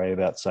have to worry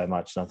about so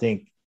much? And I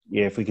think,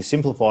 yeah, if we could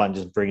simplify and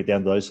just bring it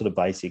down to those sort of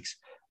basics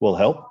will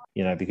help,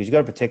 you know, because you've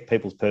got to protect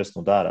people's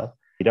personal data.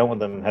 You don't want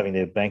them having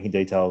their banking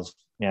details,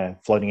 you know,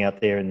 floating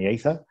out there in the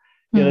ether.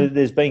 You know,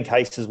 there's been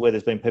cases where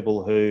there's been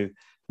people who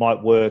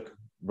might work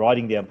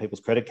writing down people's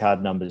credit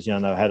card numbers, you know,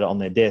 and they had it on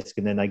their desk,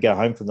 and then they go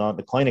home for the night,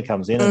 the cleaner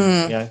comes in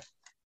and, you know,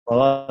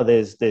 well,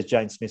 there's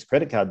Jane Smith's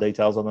credit card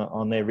details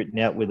on there written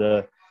out with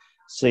a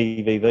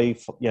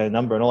CVV, you know,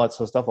 number and all that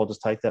sort of stuff. I'll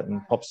just take that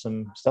and pop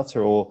some stuff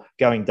through. Or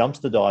going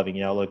dumpster diving,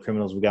 you know, a lot of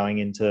criminals were going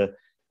into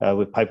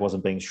with paper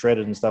wasn't being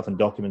shredded and stuff, and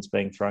documents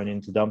being thrown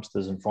into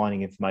dumpsters and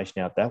finding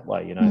information out that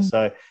way, you know.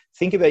 So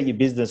think about your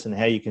business and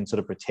how you can sort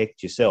of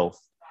protect yourself,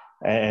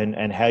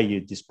 and how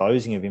you're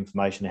disposing of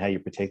information, how you're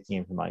protecting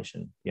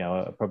information, you know,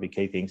 are probably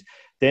key things.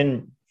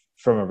 Then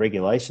from a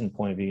regulation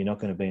point of view, you're not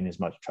going to be in as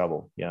much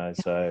trouble, you know.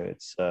 So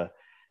it's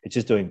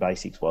just doing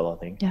basics well, I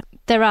think. Yeah,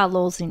 there are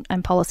laws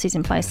and policies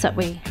in place that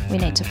we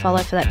need to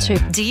follow for that too.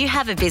 Do you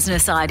have a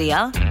business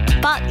idea,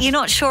 but you're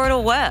not sure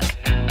it'll work?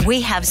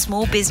 We have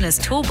small business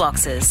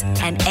toolboxes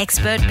and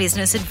expert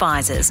business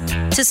advisors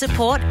to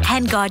support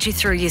and guide you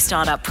through your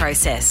startup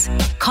process.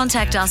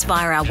 Contact us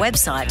via our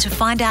website to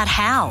find out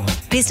how.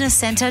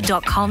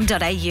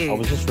 businesscentre.com.au. I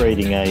was just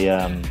reading a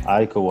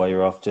article while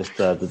you're off, just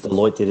that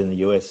Deloitte did in the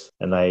US,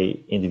 and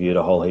they interviewed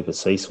a whole heap of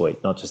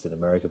C-suite, not just in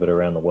America but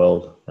around the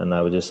world, and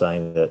they were just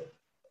saying that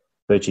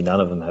virtually none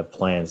of them have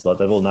plans. Like,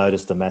 they've all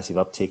noticed a massive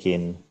uptick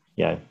in,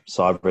 you know,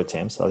 cyber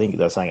attempts. I think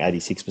they're saying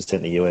 86%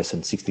 in the US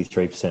and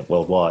 63%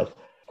 worldwide.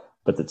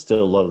 But that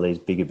still a lot of these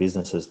bigger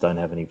businesses don't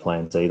have any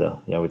plans either,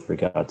 you know, with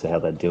regard to how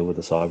they deal with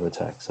the cyber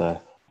attack. So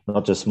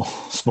not just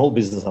small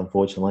business,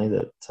 unfortunately,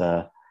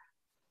 that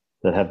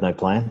have no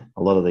plan.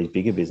 A lot of these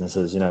bigger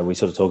businesses, you know, we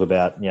sort of talk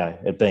about, you know,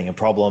 it being a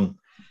problem,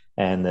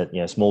 and that,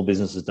 you know, small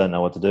businesses don't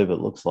know what to do, but it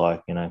looks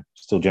like, you know,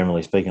 still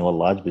generally speaking, a lot of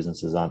large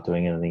businesses aren't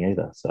doing anything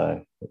either.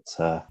 So it's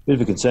a bit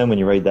of a concern when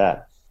you read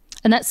that.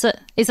 And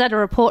is that a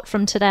report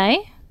from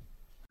today?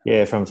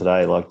 Yeah, from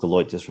today. Like,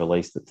 Deloitte just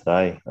released it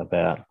today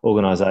about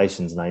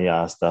organisations, and they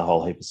asked a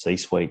whole heap of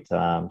C-suite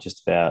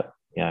just about,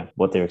 you know,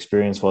 what their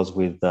experience was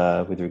with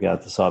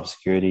regard to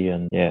cybersecurity,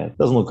 and yeah, it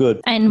doesn't look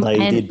good. And they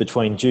did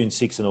between June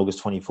 6 and August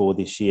 24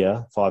 this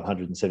year,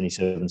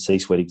 577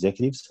 C-suite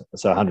executives.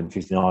 So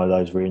 159 of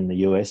those were in the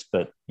US,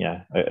 but, you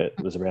know, it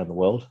was around the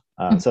world.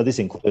 So this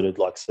included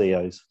like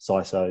CEOs,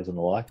 CISOs, and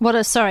the like. What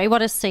are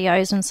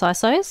CEOs and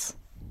CISOs?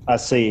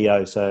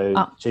 CEO, so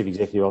Chief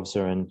Executive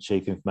Officer and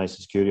Chief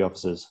Information Security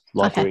Officers,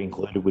 are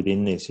included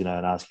within this, you know,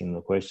 and asking them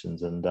the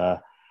questions. And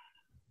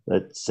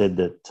it said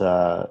that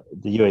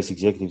the US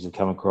executives have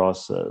come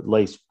across at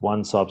least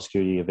one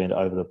cybersecurity event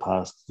over the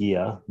past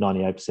year,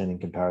 98% in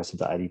comparison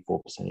to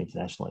 84%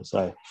 internationally.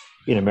 So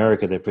in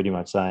America, they're pretty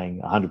much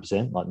saying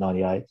 100%, like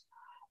 98%,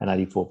 and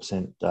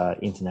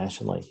 84%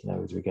 internationally, you know,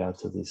 with regard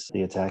to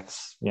the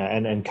attacks. You know,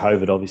 and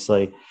COVID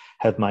obviously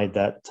have made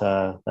that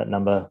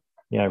number,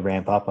 you know,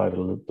 ramp up over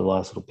the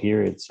last little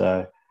period.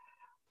 So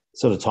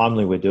sort of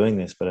timely we're doing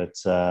this, but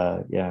it's,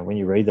 when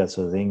you read that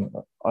sort of thing,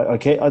 I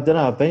don't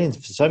know, I've been in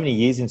for so many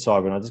years in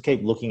cyber, and I just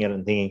keep looking at it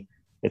and thinking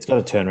it's got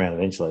to turn around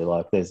eventually.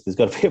 Like, there's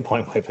got to be a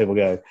point where people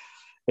go,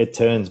 it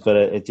turns, but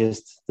it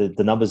just,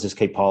 the numbers just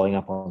keep piling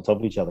up on top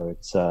of each other.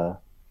 It's, I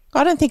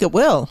don't think it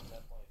will.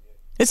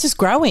 It's just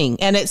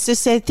growing, and it's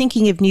just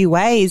thinking of new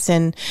ways.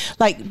 And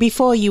like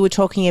before, you were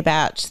talking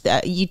about,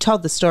 you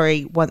told the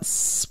story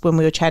once when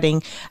we were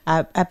chatting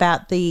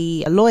about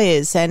the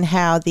lawyers and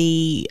how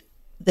the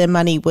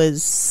money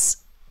was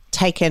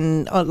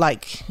taken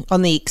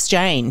on the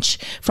exchange,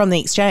 from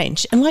the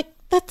exchange, and like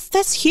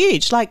that's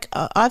huge. Like,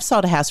 I've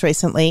sold a house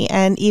recently,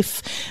 and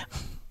if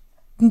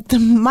the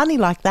money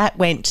like that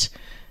went,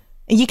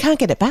 you can't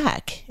get it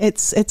back.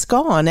 It's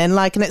gone, and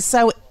it's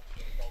so,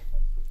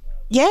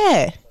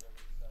 yeah.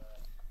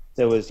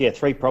 There was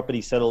 3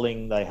 properties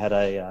settling. They had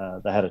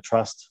a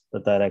trust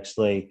that they'd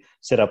actually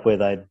set up where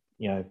they'd,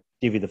 you know,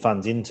 divvy the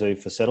funds into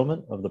for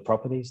settlement of the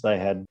properties. They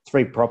had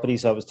 3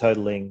 properties, so it was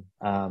totaling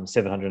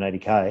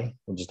 $780K,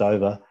 or just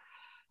over.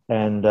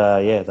 And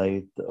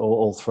they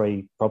all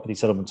 3 property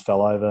settlements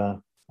fell over,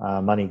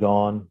 money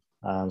gone.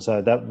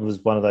 So that was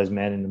one of those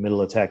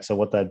man-in-the-middle attacks. So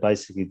what they'd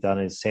basically done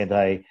is sent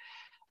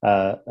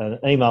an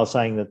email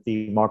saying that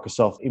the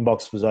Microsoft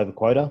inbox was over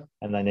quota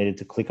and they needed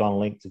to click on a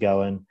link to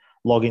go and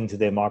log into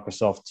their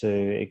Microsoft to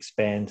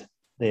expand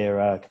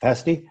their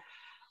capacity.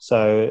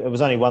 So it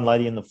was only one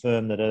lady in the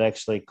firm that had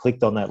actually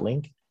clicked on that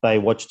link. They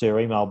watched her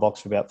email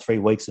box for about 3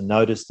 weeks and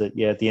noticed that,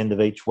 at the end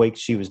of each week,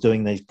 she was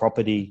doing these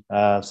property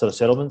sort of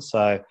settlements.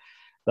 So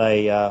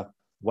they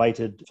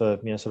waited for,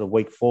 sort of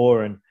week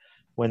 4. And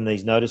when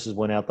these notices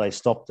went out, they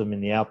stopped them in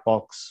the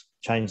outbox,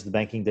 changed the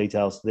banking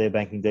details to their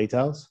banking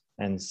details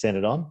and sent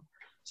it on.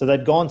 So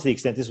they'd gone to the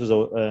extent, this was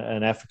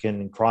an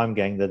African crime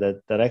gang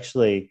that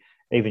actually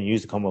even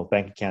used the Commonwealth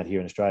Bank account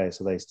here in Australia.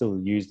 So they still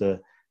used the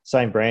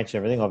same branch and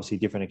everything, obviously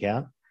different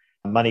account.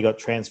 Money got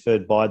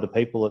transferred by the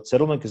people at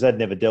settlement because they'd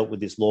never dealt with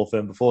this law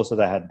firm before, so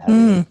they hadn't had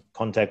any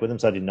contact with them,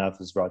 so they didn't know if it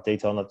was the right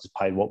detail, not just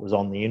paid what was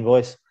on the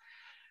invoice.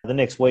 The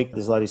next week,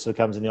 this lady sort of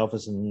comes in the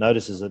office and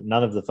notices that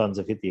none of the funds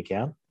have hit the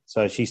account.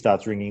 So she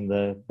starts ringing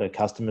the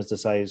customers to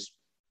say,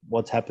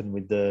 what's happened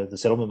with the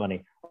settlement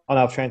money? Oh,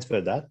 no, I've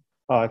transferred that.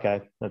 Oh,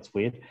 okay, that's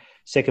weird.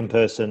 Second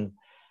person,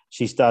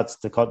 she starts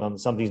to cotton on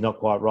something's not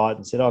quite right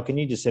and said, can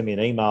you just send me an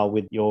email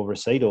with your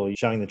receipt or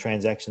showing the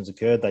transactions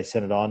occurred? They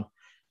sent it on.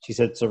 She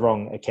said, it's the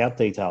wrong account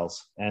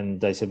details. And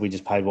they said, we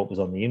just paid what was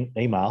on the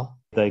email.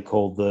 They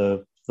called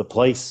the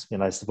police, they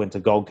went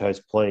to Gold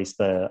Coast Police,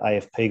 the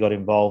AFP got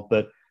involved.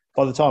 But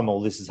by the time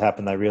all this has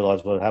happened, they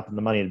realised what had happened.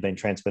 The money had been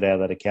transferred out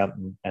of that account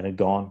and had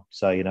gone.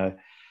 So, 3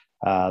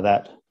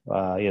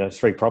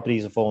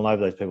 properties have fallen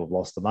over. Those people have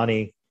lost the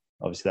money.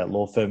 Obviously, that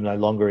law firm no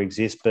longer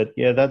exists. But,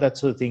 that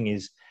sort of thing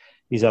is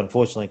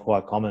unfortunately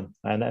quite common.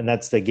 And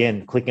that's,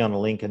 again, clicking on a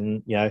link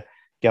and,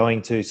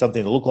 going to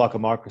something that looked like a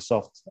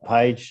Microsoft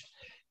page,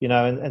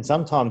 and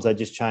sometimes they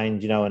just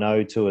change, an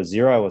O to a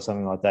 0 or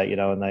something like that,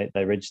 and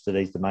they register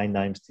these domain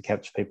names to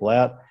capture people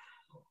out.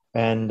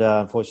 And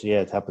unfortunately,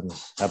 it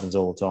happens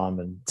all the time.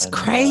 And it's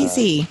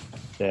crazy.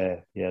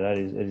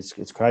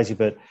 It's crazy.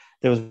 But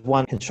there was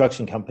one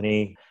construction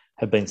company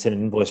had been sent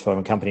an invoice from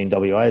a company in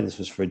WA. This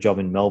was for a job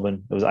in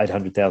Melbourne. It was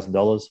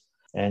 $800,000.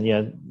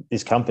 And,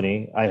 this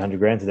company,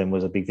 $800,000 to them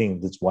was a big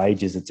thing. It's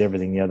wages, it's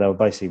everything. They were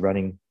basically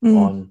running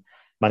on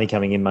money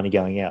coming in, money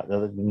going out. They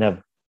didn't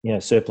have,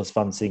 surplus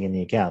funds sitting in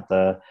the account.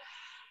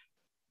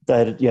 They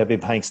had been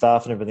paying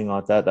staff and everything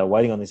like that. They were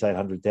waiting on this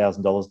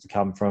 $800,000 to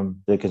come from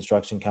the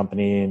construction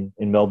company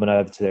in Melbourne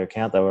over to their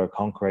account. They were a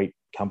concrete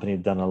company,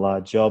 had done a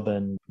large job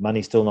and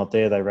money's still not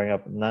there. They rang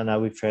up, no,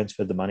 we've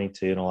transferred the money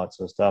to you and all that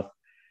sort of stuff.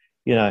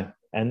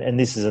 And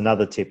this is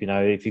another tip,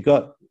 if you've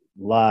got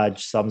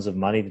large sums of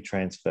money to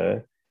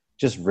transfer,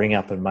 just ring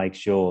up and make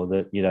sure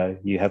that,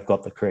 you have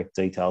got the correct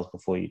details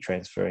before you're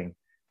transferring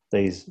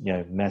these,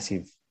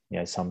 massive,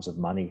 sums of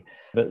money.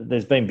 But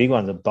there's been big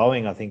ones.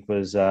 Boeing, I think,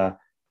 was like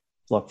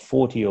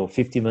 $40 or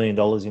 $50 million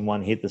in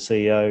one hit. The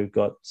CEO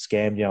got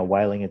scammed, a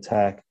whaling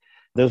attack.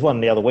 There was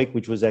one the other week,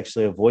 which was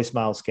actually a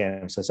voicemail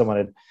scam. So someone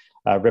had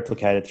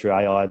replicated through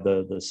AI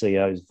the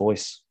CEO's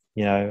voice,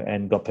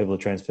 and got people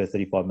to transfer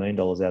 $35 million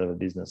out of a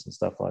business and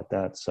stuff like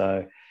that.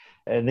 So,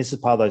 and this is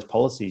part of those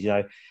policies,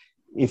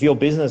 if your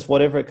business,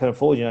 whatever it can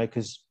afford,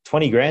 because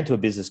 $20,000 to a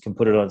business can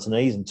put it on its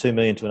knees and $2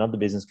 million to another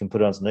business can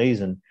put it on its knees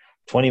and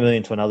 $20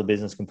 million to another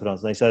business can put it on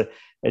its knees. So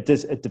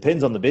it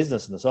depends on the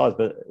business and the size,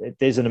 but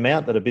there's an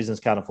amount that a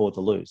business can't afford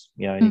to lose,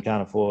 and you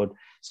can't afford.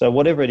 So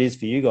whatever it is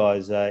for you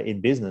guys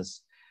in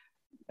business,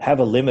 have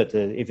a limit.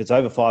 If it's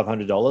over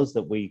 $500,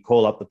 that we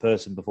call up the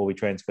person before we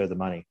transfer the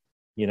money,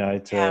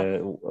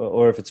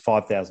 or if it's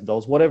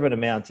 $5,000, whatever an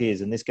amount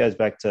is. And this goes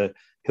back to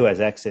who has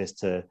access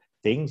to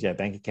things,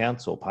 bank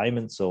accounts or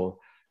payments or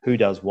who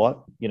does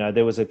what.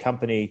 There was a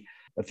company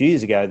a few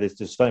years ago that's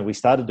just funny. We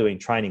started doing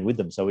training with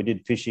them. So we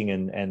did phishing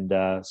and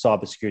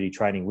cybersecurity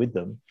training with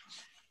them.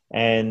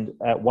 And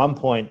at one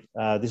point,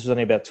 this was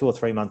only about 2 or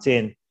 3 months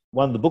in,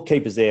 one of the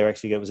bookkeepers there,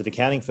 actually, it was an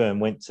accounting firm,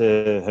 went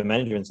to her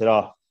manager and said,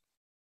 I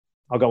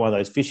got one of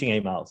those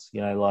phishing emails,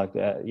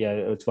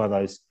 it's one of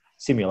those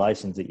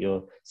simulations that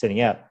you're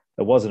sending out.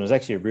 It wasn't. It was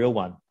actually a real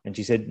one. And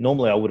she said,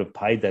 normally I would have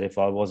paid that if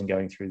I wasn't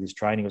going through this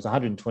training. It was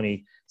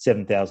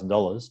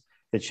 $127,000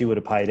 that she would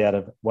have paid out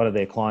of one of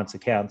their clients'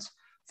 accounts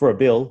for a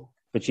bill.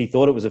 But she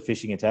thought it was a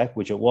phishing attack,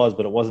 which it was,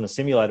 but it wasn't a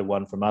simulated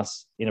one from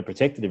us in a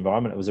protected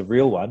environment. It was a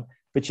real one.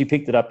 But she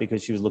picked it up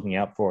because she was looking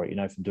out for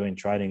it, from doing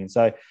training. And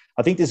so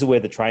I think this is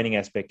where the training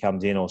aspect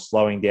comes in, or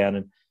slowing down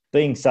and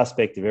being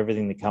suspect of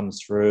everything that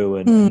comes through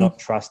and not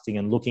trusting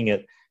and looking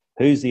at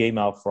who's the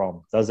email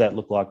from. Does that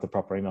look like the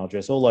proper email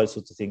address? All those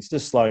sorts of things.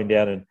 Just slowing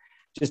down and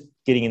just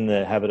getting in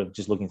the habit of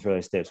just looking through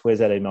those steps. Where's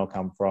that email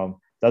come from?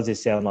 Does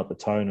this sound like the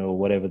tone or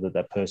whatever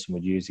that person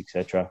would use,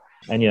 etc.?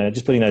 And,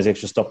 just putting those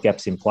extra stop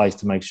gaps in place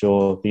to make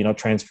sure that you're not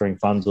transferring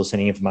funds or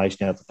sending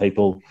information out to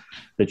people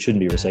that shouldn't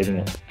be receiving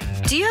it.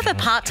 Do you have a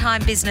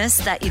part-time business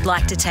that you'd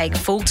like to take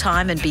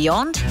full-time and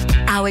beyond?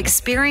 Our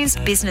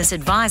experienced business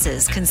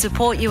advisors can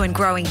support you in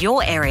growing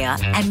your area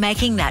and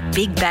making that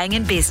big bang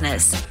in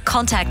business.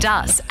 Contact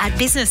us at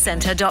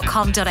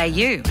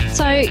businesscentre.com.au.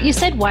 So you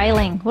said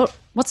whaling.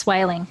 What's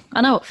whaling?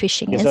 I know what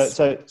phishing is.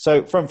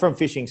 So from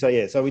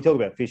phishing. So we talk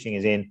about phishing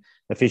as in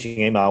the phishing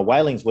email.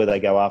 Whaling's where they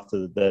go after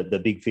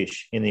the big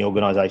fish in the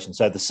organisation.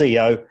 So the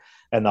CEO,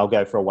 and they'll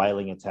go for a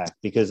whaling attack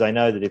because they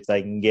know that if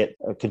they can get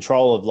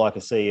control of like a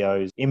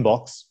CEO's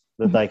inbox,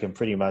 that they can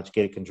pretty much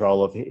get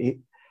control of it.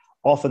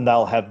 Often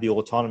they'll have the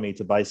autonomy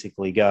to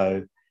basically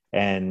go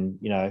and,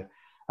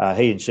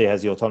 he and she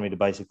has the autonomy to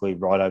basically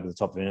write over the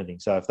top of anything.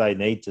 So if they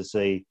need to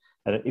see,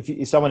 and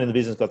if someone in the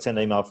business got sent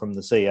an email from the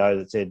CEO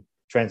that said,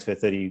 transfer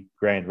 30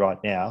 grand right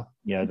now,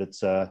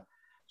 that's a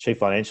chief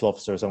financial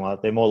officer or something like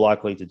that, they're more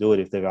likely to do it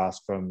if they've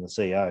asked from the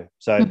CEO.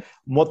 So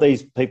what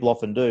these people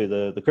often do,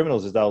 the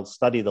criminals, is they'll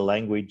study the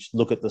language,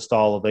 look at the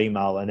style of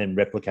email and then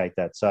replicate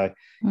that. So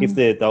if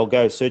they'll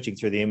go searching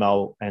through the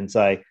email and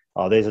say,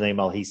 oh, there's an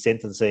email he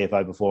sent to the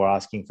CFO before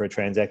asking for a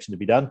transaction to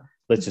be done.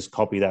 Let's just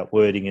copy that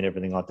wording and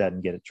everything like that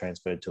and get it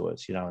transferred to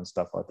us, and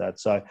stuff like that.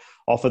 So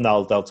often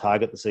they'll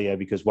target the CEO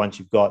because once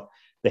you've got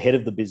the head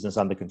of the business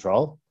under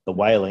control, the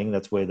whaling,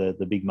 that's where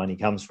the big money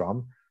comes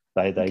from.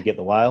 They get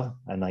the whale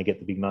and they get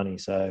the big money.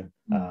 So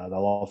they'll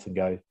often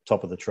go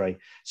top of the tree.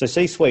 So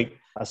C-suite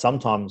are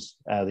sometimes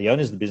the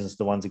owners of the business,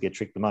 the ones that get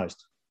tricked the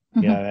most.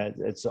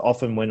 It's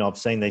often when I've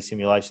seen these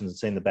simulations and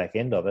seen the back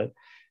end of it,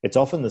 it's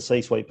often the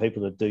C-suite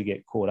people that do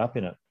get caught up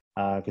in it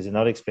because they're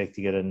not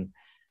expecting it and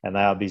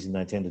they are busy and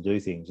they tend to do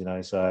things,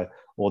 so,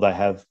 or they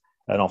have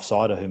an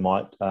offsider who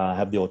might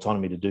have the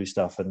autonomy to do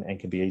stuff and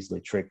can be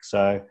easily tricked.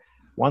 So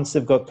once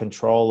they've got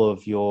control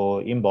of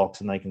your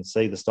inbox and they can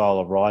see the style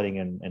of writing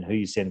and who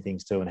you send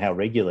things to and how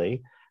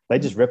regularly, they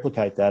just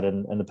replicate that.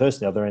 And the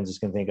person at the other end is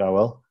going to think, oh,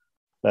 well,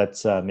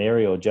 that's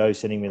Mary or Joe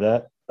sending me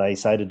that. They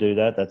say to do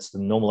that. That's the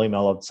normal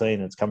email I've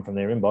seen. It's come from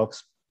their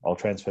inbox. I'll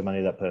transfer money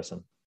to that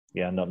person.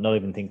 Not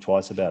even think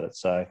twice about it.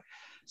 So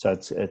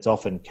it's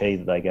often key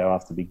that they go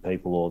after big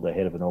people or the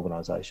head of an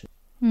organisation.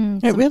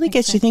 It really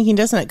gets you thinking,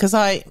 doesn't it? Because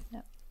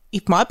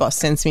if my boss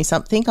sends me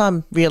something,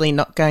 I'm really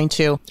not going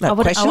to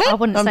question it. I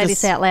wouldn't say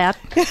this out loud.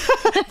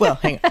 Well,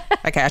 hang on.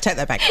 Okay, I take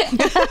that back.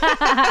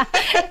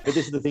 But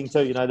this is the thing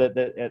too,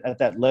 that at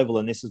that level,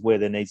 and this is where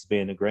there needs to be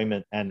an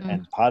agreement.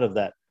 And part of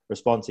that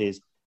response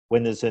is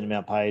when there's a certain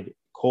amount paid,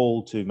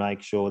 call to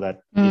make sure that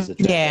is the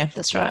transaction. Yeah,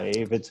 that's right.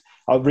 So if it's,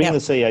 I'll ring the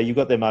CEO, you've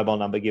got their mobile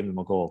number, give them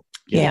a call.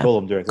 Call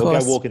them directly. Or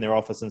go walk in their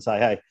office and say,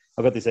 hey,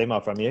 I got this email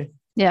from you.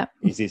 Yeah.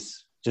 Is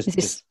this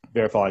just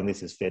verifying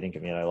this is fair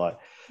income,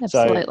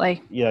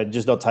 Absolutely. So,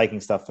 just not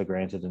taking stuff for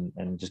granted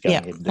and just going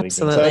ahead and doing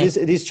absolutely. things.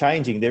 So it is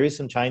changing. There is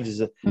some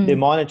changes. They're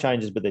minor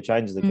changes, but they're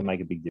changes that can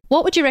make a big difference.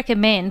 What would you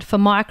recommend for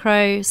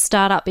micro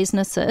startup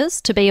businesses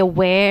to be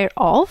aware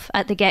of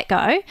at the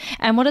get-go?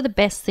 And what are the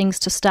best things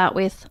to start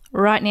with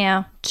right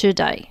now,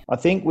 today? I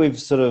think we've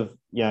sort of,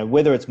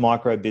 whether it's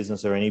micro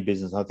business or any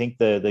business, I think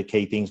the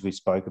key things we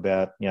spoke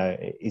about,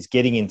 is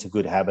getting into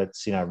good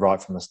habits,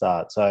 right from the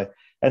start. So,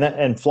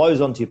 and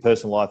flows onto your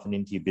personal life and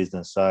into your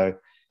business. So,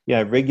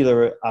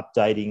 regular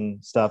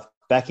updating stuff,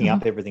 backing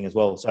up everything as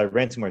well. So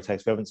ransomware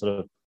attacks, we haven't sort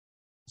of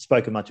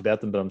spoken much about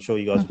them, but I'm sure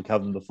you guys have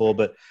covered them before.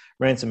 But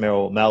ransomware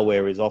or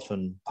malware is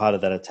often part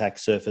of that attack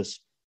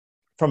surface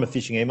from a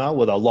phishing email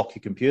where they'll lock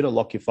your computer,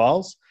 lock your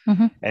files,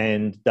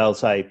 and they'll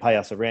say, pay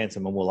us a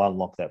ransom and we'll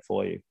unlock that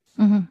for you.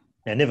 And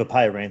never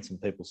pay a ransom,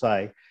 people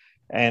say.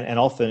 And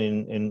often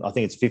in I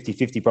think it's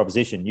 50-50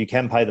 proposition, you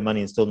can pay the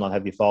money and still not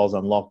have your files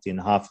unlocked in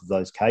half of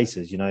those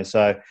cases,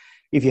 So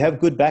if you have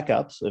good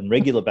backups and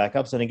regular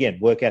backups, and again,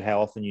 work out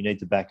how often you need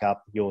to back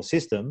up your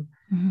system,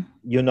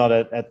 you're not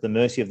at the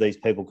mercy of these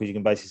people because you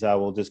can basically say,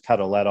 well, just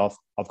cut all that off.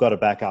 I've got a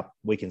backup.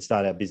 We can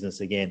start our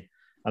business again.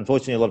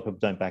 Unfortunately, a lot of people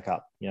don't back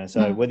up,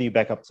 So whether you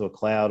back up to a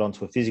cloud,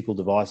 onto a physical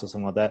device or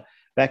something like that,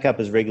 back up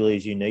as regularly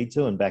as you need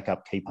to and back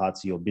up key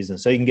parts of your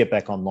business so you can get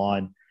back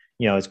online,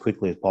 as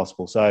quickly as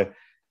possible. So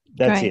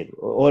that's it.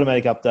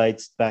 Automatic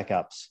updates,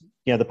 backups.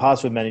 The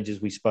password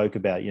managers we spoke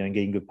about, and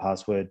getting good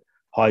password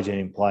hygiene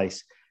in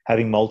place,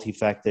 having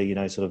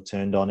multi-factor, sort of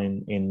turned on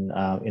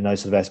in those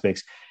sort of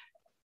aspects.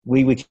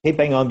 We keep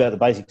banging on about the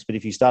basics, but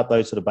if you start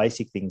those sort of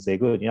basic things, they're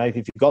good. If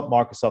you've got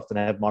Microsoft and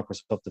have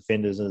Microsoft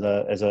Defenders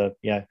as a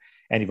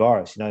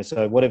antivirus,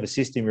 so whatever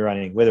system you're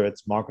running, whether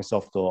it's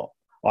Microsoft or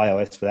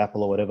iOS with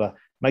Apple or whatever,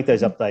 make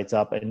those updates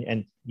up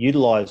and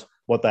utilize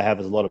what they have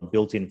as a lot of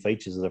built-in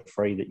features that are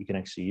free that you can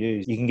actually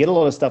use. You can get a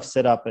lot of stuff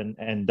set up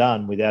and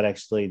done without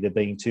actually there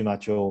being too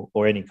much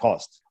or any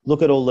cost.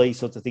 Look at all these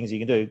sorts of things you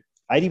can do.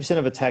 80%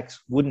 of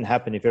attacks wouldn't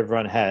happen if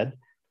everyone had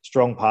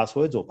strong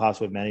passwords or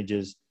password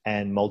managers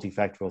and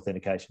multi-factor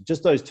authentication.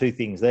 Just those two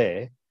things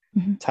there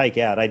take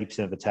out 80%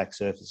 of attack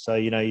surface. So,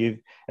 and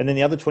then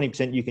the other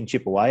 20% you can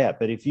chip away at.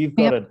 But if you've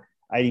got an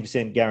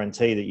 80%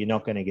 guarantee that you're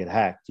not going to get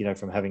hacked,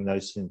 from having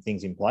those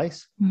things in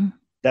place,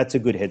 that's a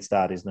good head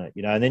start, isn't it?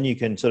 And then you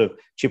can sort of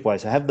chip away.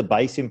 So have the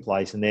base in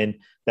place and then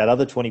that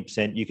other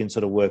 20% you can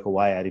sort of work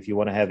away at if you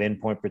want to have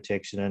endpoint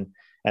protection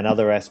and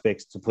other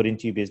aspects to put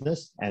into your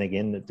business. And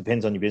again, it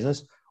depends on your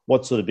business.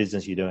 What sort of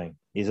business you're doing?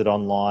 Is it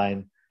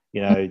online?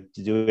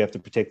 Do we have to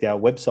protect our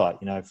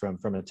website,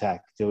 from an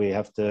attack? Do we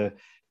have to,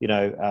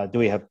 do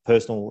we have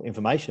personal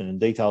information and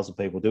details of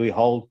people? Do we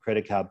hold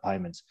credit card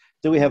payments?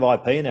 Do we have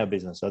IP in our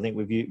business? I think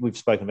we've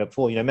spoken about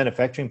before.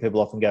 Manufacturing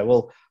people often go,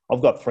 well,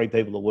 I've got 3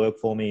 people that work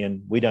for me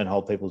and we don't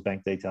hold people's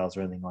bank details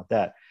or anything like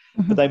that.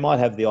 Mm-hmm. But they might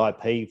have the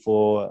IP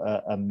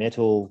for a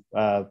metal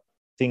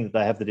thing that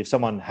they have, that if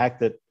someone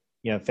hacked it,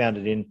 found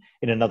it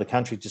in another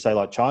country, to say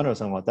like China or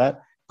something like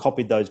that,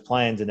 copied those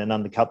plans and then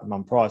undercut them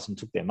on price and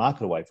took their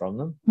market away from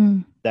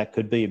them, that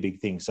could be a big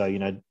thing. So,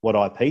 what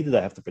IP do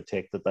they have to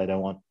protect that they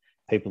don't want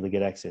people to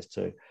get access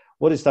to?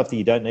 What is stuff that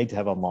you don't need to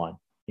have online,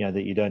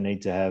 that you don't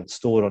need to have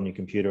stored on your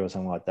computer or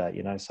something like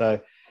that,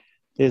 So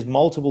there's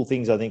multiple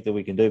things I think that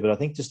we can do, but I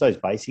think just those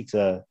basics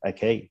are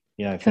key,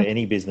 for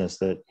any business,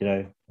 that,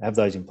 have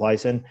those in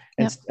place and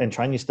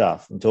train your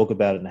staff and talk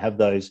about it and have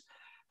those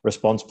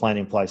response plan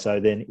in place. So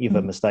then if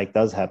a mistake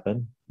does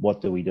happen,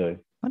 what do we do?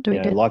 What do we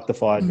do? Like the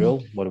fire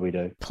drill, what do we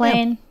do?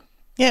 Plan.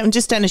 Yeah, and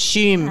just don't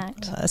assume,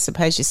 I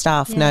suppose, your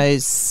staff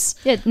knows.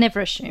 Yeah,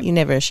 never assume. You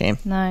never assume.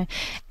 No.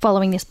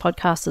 Following this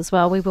podcast as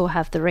well, we will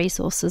have the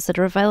resources that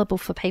are available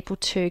for people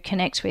to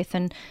connect with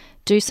and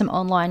do some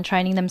online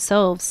training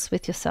themselves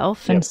with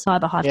yourself and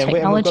CyberHive technology.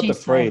 We've got the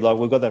free,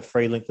 we've got that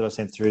free link that I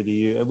sent through to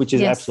you, which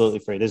is absolutely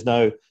free. There's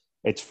no,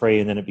 it's free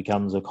and then it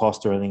becomes a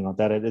cost or anything like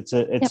that. It's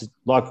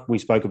like we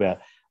spoke about,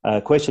 a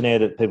questionnaire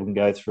that people can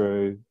go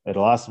through.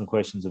 It'll ask them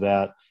questions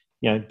about,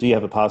 do you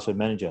have a password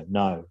manager?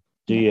 No.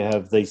 Do you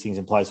have these things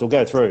in place? We'll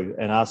go through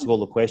and ask all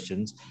the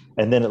questions,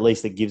 and then at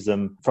least it gives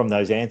them, from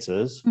those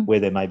answers, where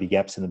there may be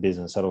gaps in the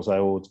business. So it'll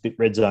say, it's a bit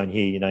red zone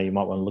here, you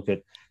might want to look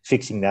at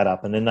fixing that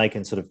up, and then they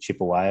can sort of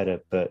chip away at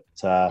it. But,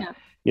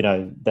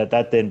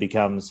 that then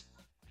becomes,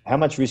 how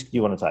much risk do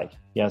you want to take?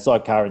 It's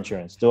like car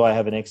insurance. Do I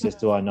have an excess?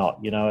 Do I not?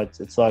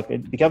 It's like,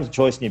 it becomes a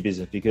choice in your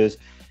business, because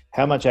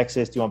how much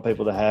access do you want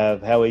people to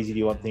have? How easy do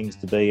you want things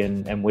to be?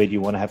 And where do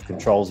you want to have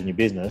controls in your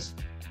business?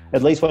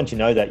 At least once you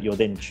know that, you're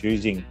then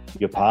choosing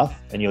your path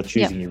and you're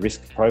choosing your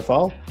risk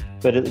profile.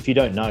 But if you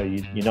don't know,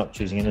 you're not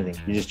choosing anything.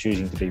 You're just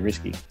choosing to be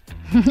risky.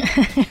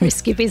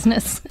 Risky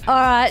business. All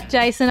right,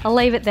 Jason, I'll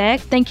leave it there.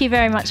 Thank you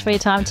very much for your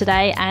time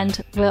today,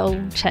 and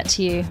we'll chat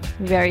to you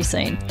very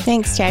soon.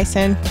 Thanks,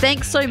 Jason.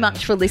 Thanks so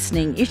much for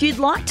listening. If you'd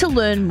like to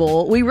learn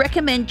more, we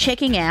recommend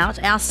checking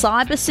out our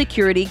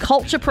Cybersecurity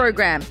Culture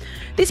Program.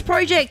 This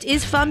project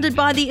is funded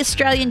by the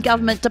Australian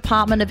Government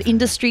Department of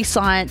Industry,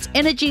 Science,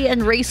 Energy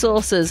and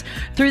Resources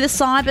through the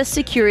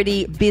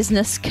Cybersecurity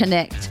Business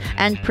Connect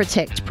and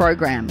Protect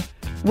program.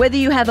 Whether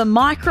you have a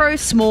micro,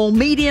 small,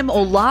 medium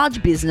or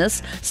large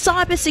business,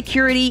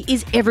 cybersecurity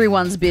is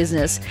everyone's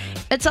business.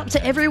 It's up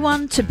to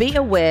everyone to be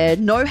aware,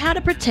 know how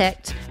to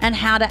protect and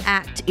how to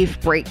act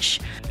if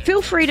breached.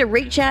 Feel free to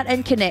reach out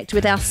and connect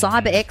with our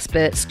cyber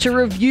experts to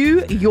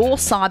review your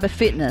cyber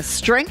fitness,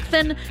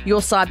 strengthen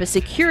your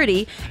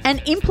cybersecurity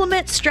and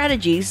implement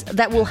strategies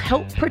that will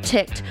help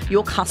protect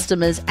your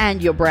customers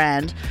and your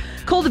brand.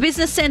 Call the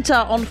Business Centre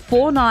on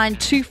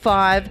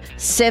 4925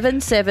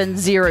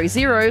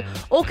 7700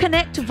 or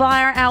connect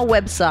via our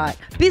website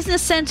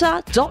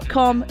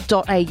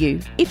businesscentre.com.au.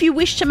 If you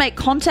wish to make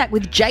contact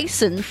with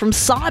Jason from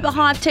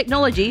CyberHive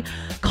Technology,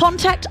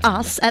 contact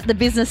us at the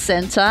Business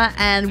Centre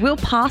and we'll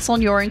pass on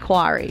your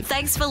inquiry.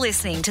 Thanks for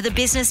listening to the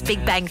Business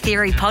Big Bang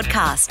Theory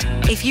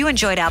podcast. If you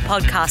enjoyed our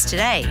podcast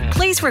today,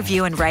 please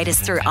review and rate us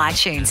through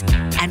iTunes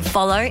and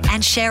follow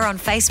and share on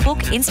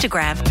Facebook,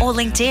 Instagram or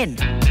LinkedIn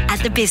at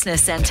the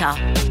Business Centre.